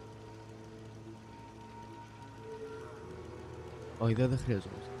 Όχι, δεν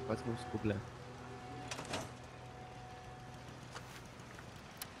χρειαζόμαστε. Κάτσε μου στο μπλε.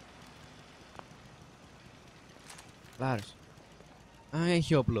 Λάρες. Α,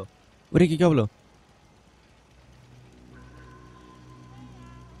 έχει όπλο. Βρήκε και όπλο.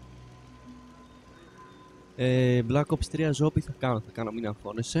 Black Ops 3 ζόπι θα κάνω, μην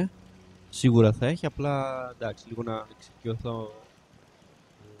αγχώνεσαι. Σίγουρα θα έχει, απλά εντάξει, λίγο να εξοικειωθώ.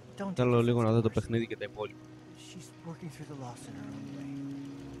 Θέλω λίγο να δω το παιχνίδι και τα υπόλοιπα.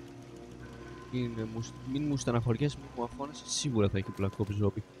 Μην μου στεναχωριέσαι, μην μου αγχώνεσαι, σίγουρα θα έχει Black Ops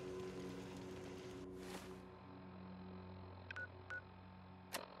ζόπι.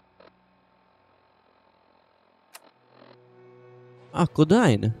 Α, κοντά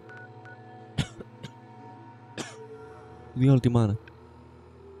είναι. Δύο όλη τη μάνα.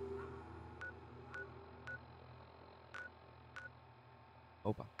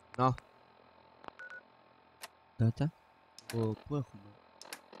 Όπα. Να. Data. Πού έχουμε.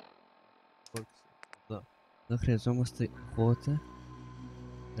 Εδώ. Εδώ χρειαζόμαστε water.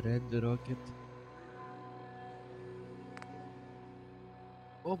 Red rocket.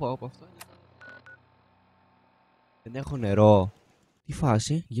 Όπα, αυτό είναι. Δεν έχω νερό. Τι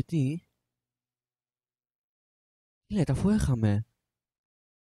φάση, γιατί. Τι λέτε, αφού έχαμε.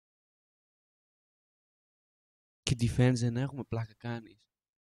 Και defense δεν έχουμε, πλάκα κάνεις.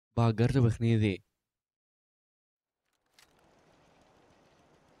 Μπαγκάρ το παιχνίδι.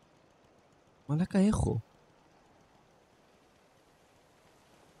 Μαλάκα έχω.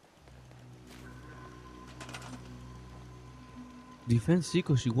 Defense 20,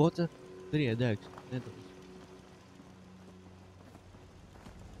 water 3, εντάξει. Δεν το πεις.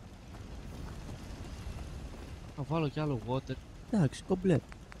 Θα βάλω κι άλλο water. Εντάξει, κομπλέ.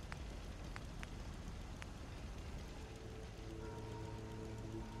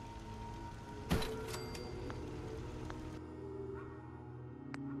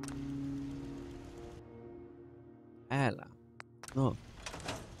 Έλα. No.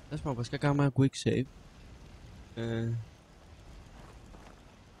 Τέλος πάντων, βασικά κάνουμε ένα quick save.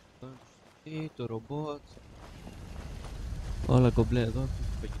 Το ρομπότ. Όλα κομπλέ εδώ,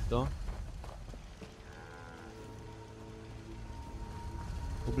 το φαγητό.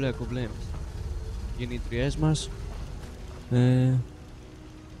 Κομπλέ είμαστε. Γεννήτριές μας.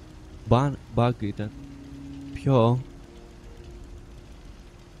 Bug ήταν. Ποιο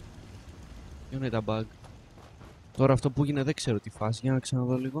είναι τα bug? Τώρα αυτό που έγινε δεν ξέρω τι φάση. Για να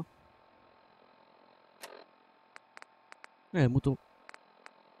ξαναδώ λίγο. Ναι, μου το...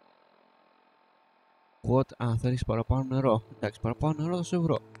 What? Α, θέλεις παραπάνω νερό. Εντάξει, παραπάνω νερό θα σε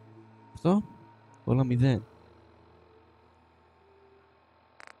βρω. Αυτό. Όλα 0.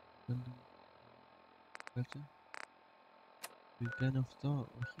 Κάτσε. Τι κάνει αυτό,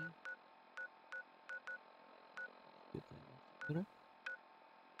 όχι. Τι κάνει αυτό τώρα.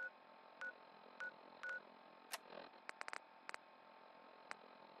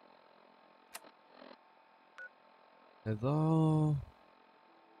 Εδώ...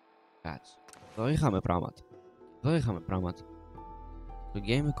 Κάτσε. Εδώ είχαμε πράγματα. Το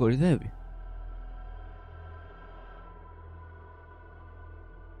game με κορυδεύει.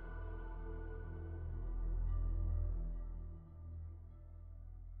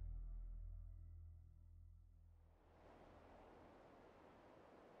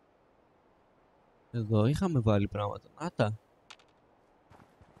 Εδώ είχαμε βάλει πράγματα. Άτα.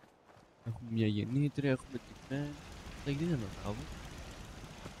 Έχουμε μια γεννήτρια, έχουμε τη φεν. Τα γίνει να ανάβω.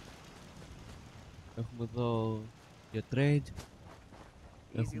 Έχουμε εδώ για trade.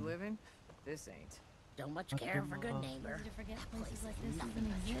 Easy living? This ain't. Don't much care for good neighbor. To forget places like this even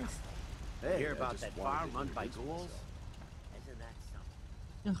exist. Hey, hear about that farm run by ghouls? Isn't that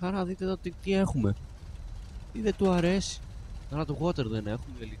something? Μια χαρά, δείτε εδώ τι έχουμε. Τι δεν του αρέσει. Τώρα το water δεν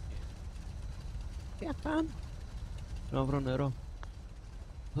έχουμε, αλήθεια. Τι να κάνω. Πρέπει να βρω νερό.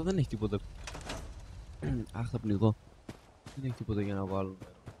 Εδώ δεν έχει τίποτα. Αχ, θα πνιγώ. Δεν έχει τίποτα για να βάλω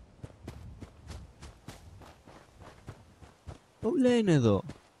νερό. Όλα είναι εδώ.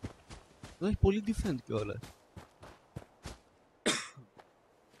 Εδώ έχει πολύ defend κιόλας.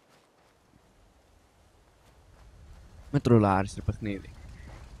 Με τρολάρεις το παιχνίδι.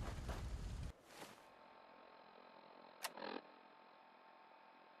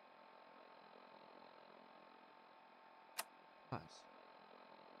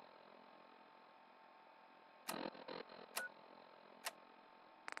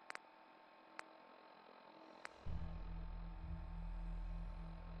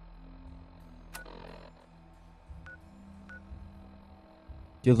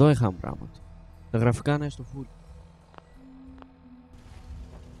 Και εδώ είχαμε πράγματα. Τα γραφικά είναι στο full.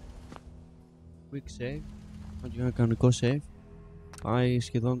 Quick save. Πάμε για ένα κανονικό save. Πάει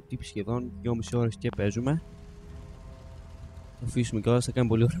σχεδόν 2,5 ώρες και παίζουμε. Θα αφήσουμε κιόλας, θα κάνει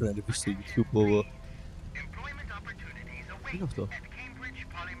πολύ ωραία να ανεβεί στο YouTube. Τι είναι αυτό?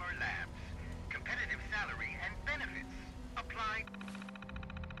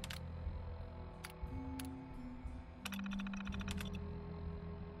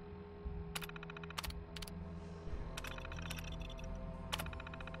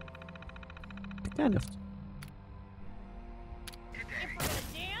 Τι κάνει αυτό?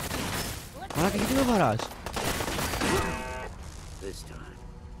 Μαλάκα, γιατί με βαράς?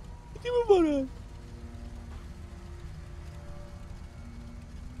 Γιατί με βαράς?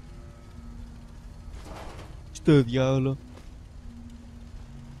 Στο διάολο.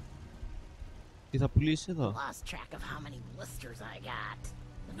 Τι θα πουλήσεις εδώ? Lost track of how many blisters I got.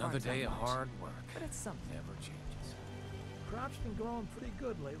 Another day of hard work. But it's something. Never changes. Crop's been growing pretty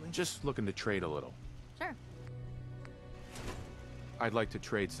good lately. Just looking to trade a little. Sure. I'd like to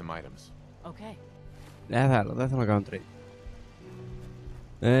trade some items. Okay. Δεν θέλω να κάνω trade.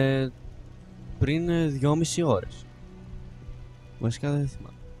 Πριν 2,5 ώρες. Βασικά δεν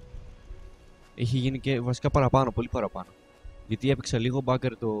θυμάμαι. Είχε γίνει και βασικά παραπάνω, πολύ παραπάνω. Γιατί έπαιξα λίγο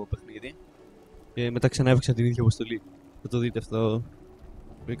μπάγκαρ το παιχνίδι και μετά ξανά έπαιξα την ίδια αποστολή. Θα το δείτε αυτό.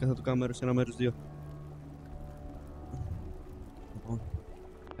 Βρήκα, θα το κάνω μέρος 1, μέρος 2. Λοιπόν,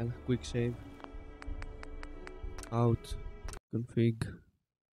 ένα quick save. Out. Config.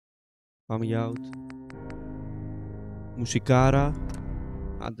 Πάμε για out. Μουσικάρα.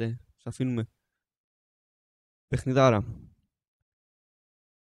 Άντε, σ' αφήνουμε. Παιχνιδάρα.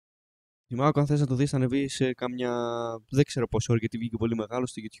 Μάκο, αν θες να το δεις, θα ανεβεί σε κάμια. Δεν ξέρω πόσο ώρα, γιατί βγήκε πολύ μεγάλο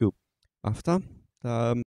στο YouTube. Αυτά.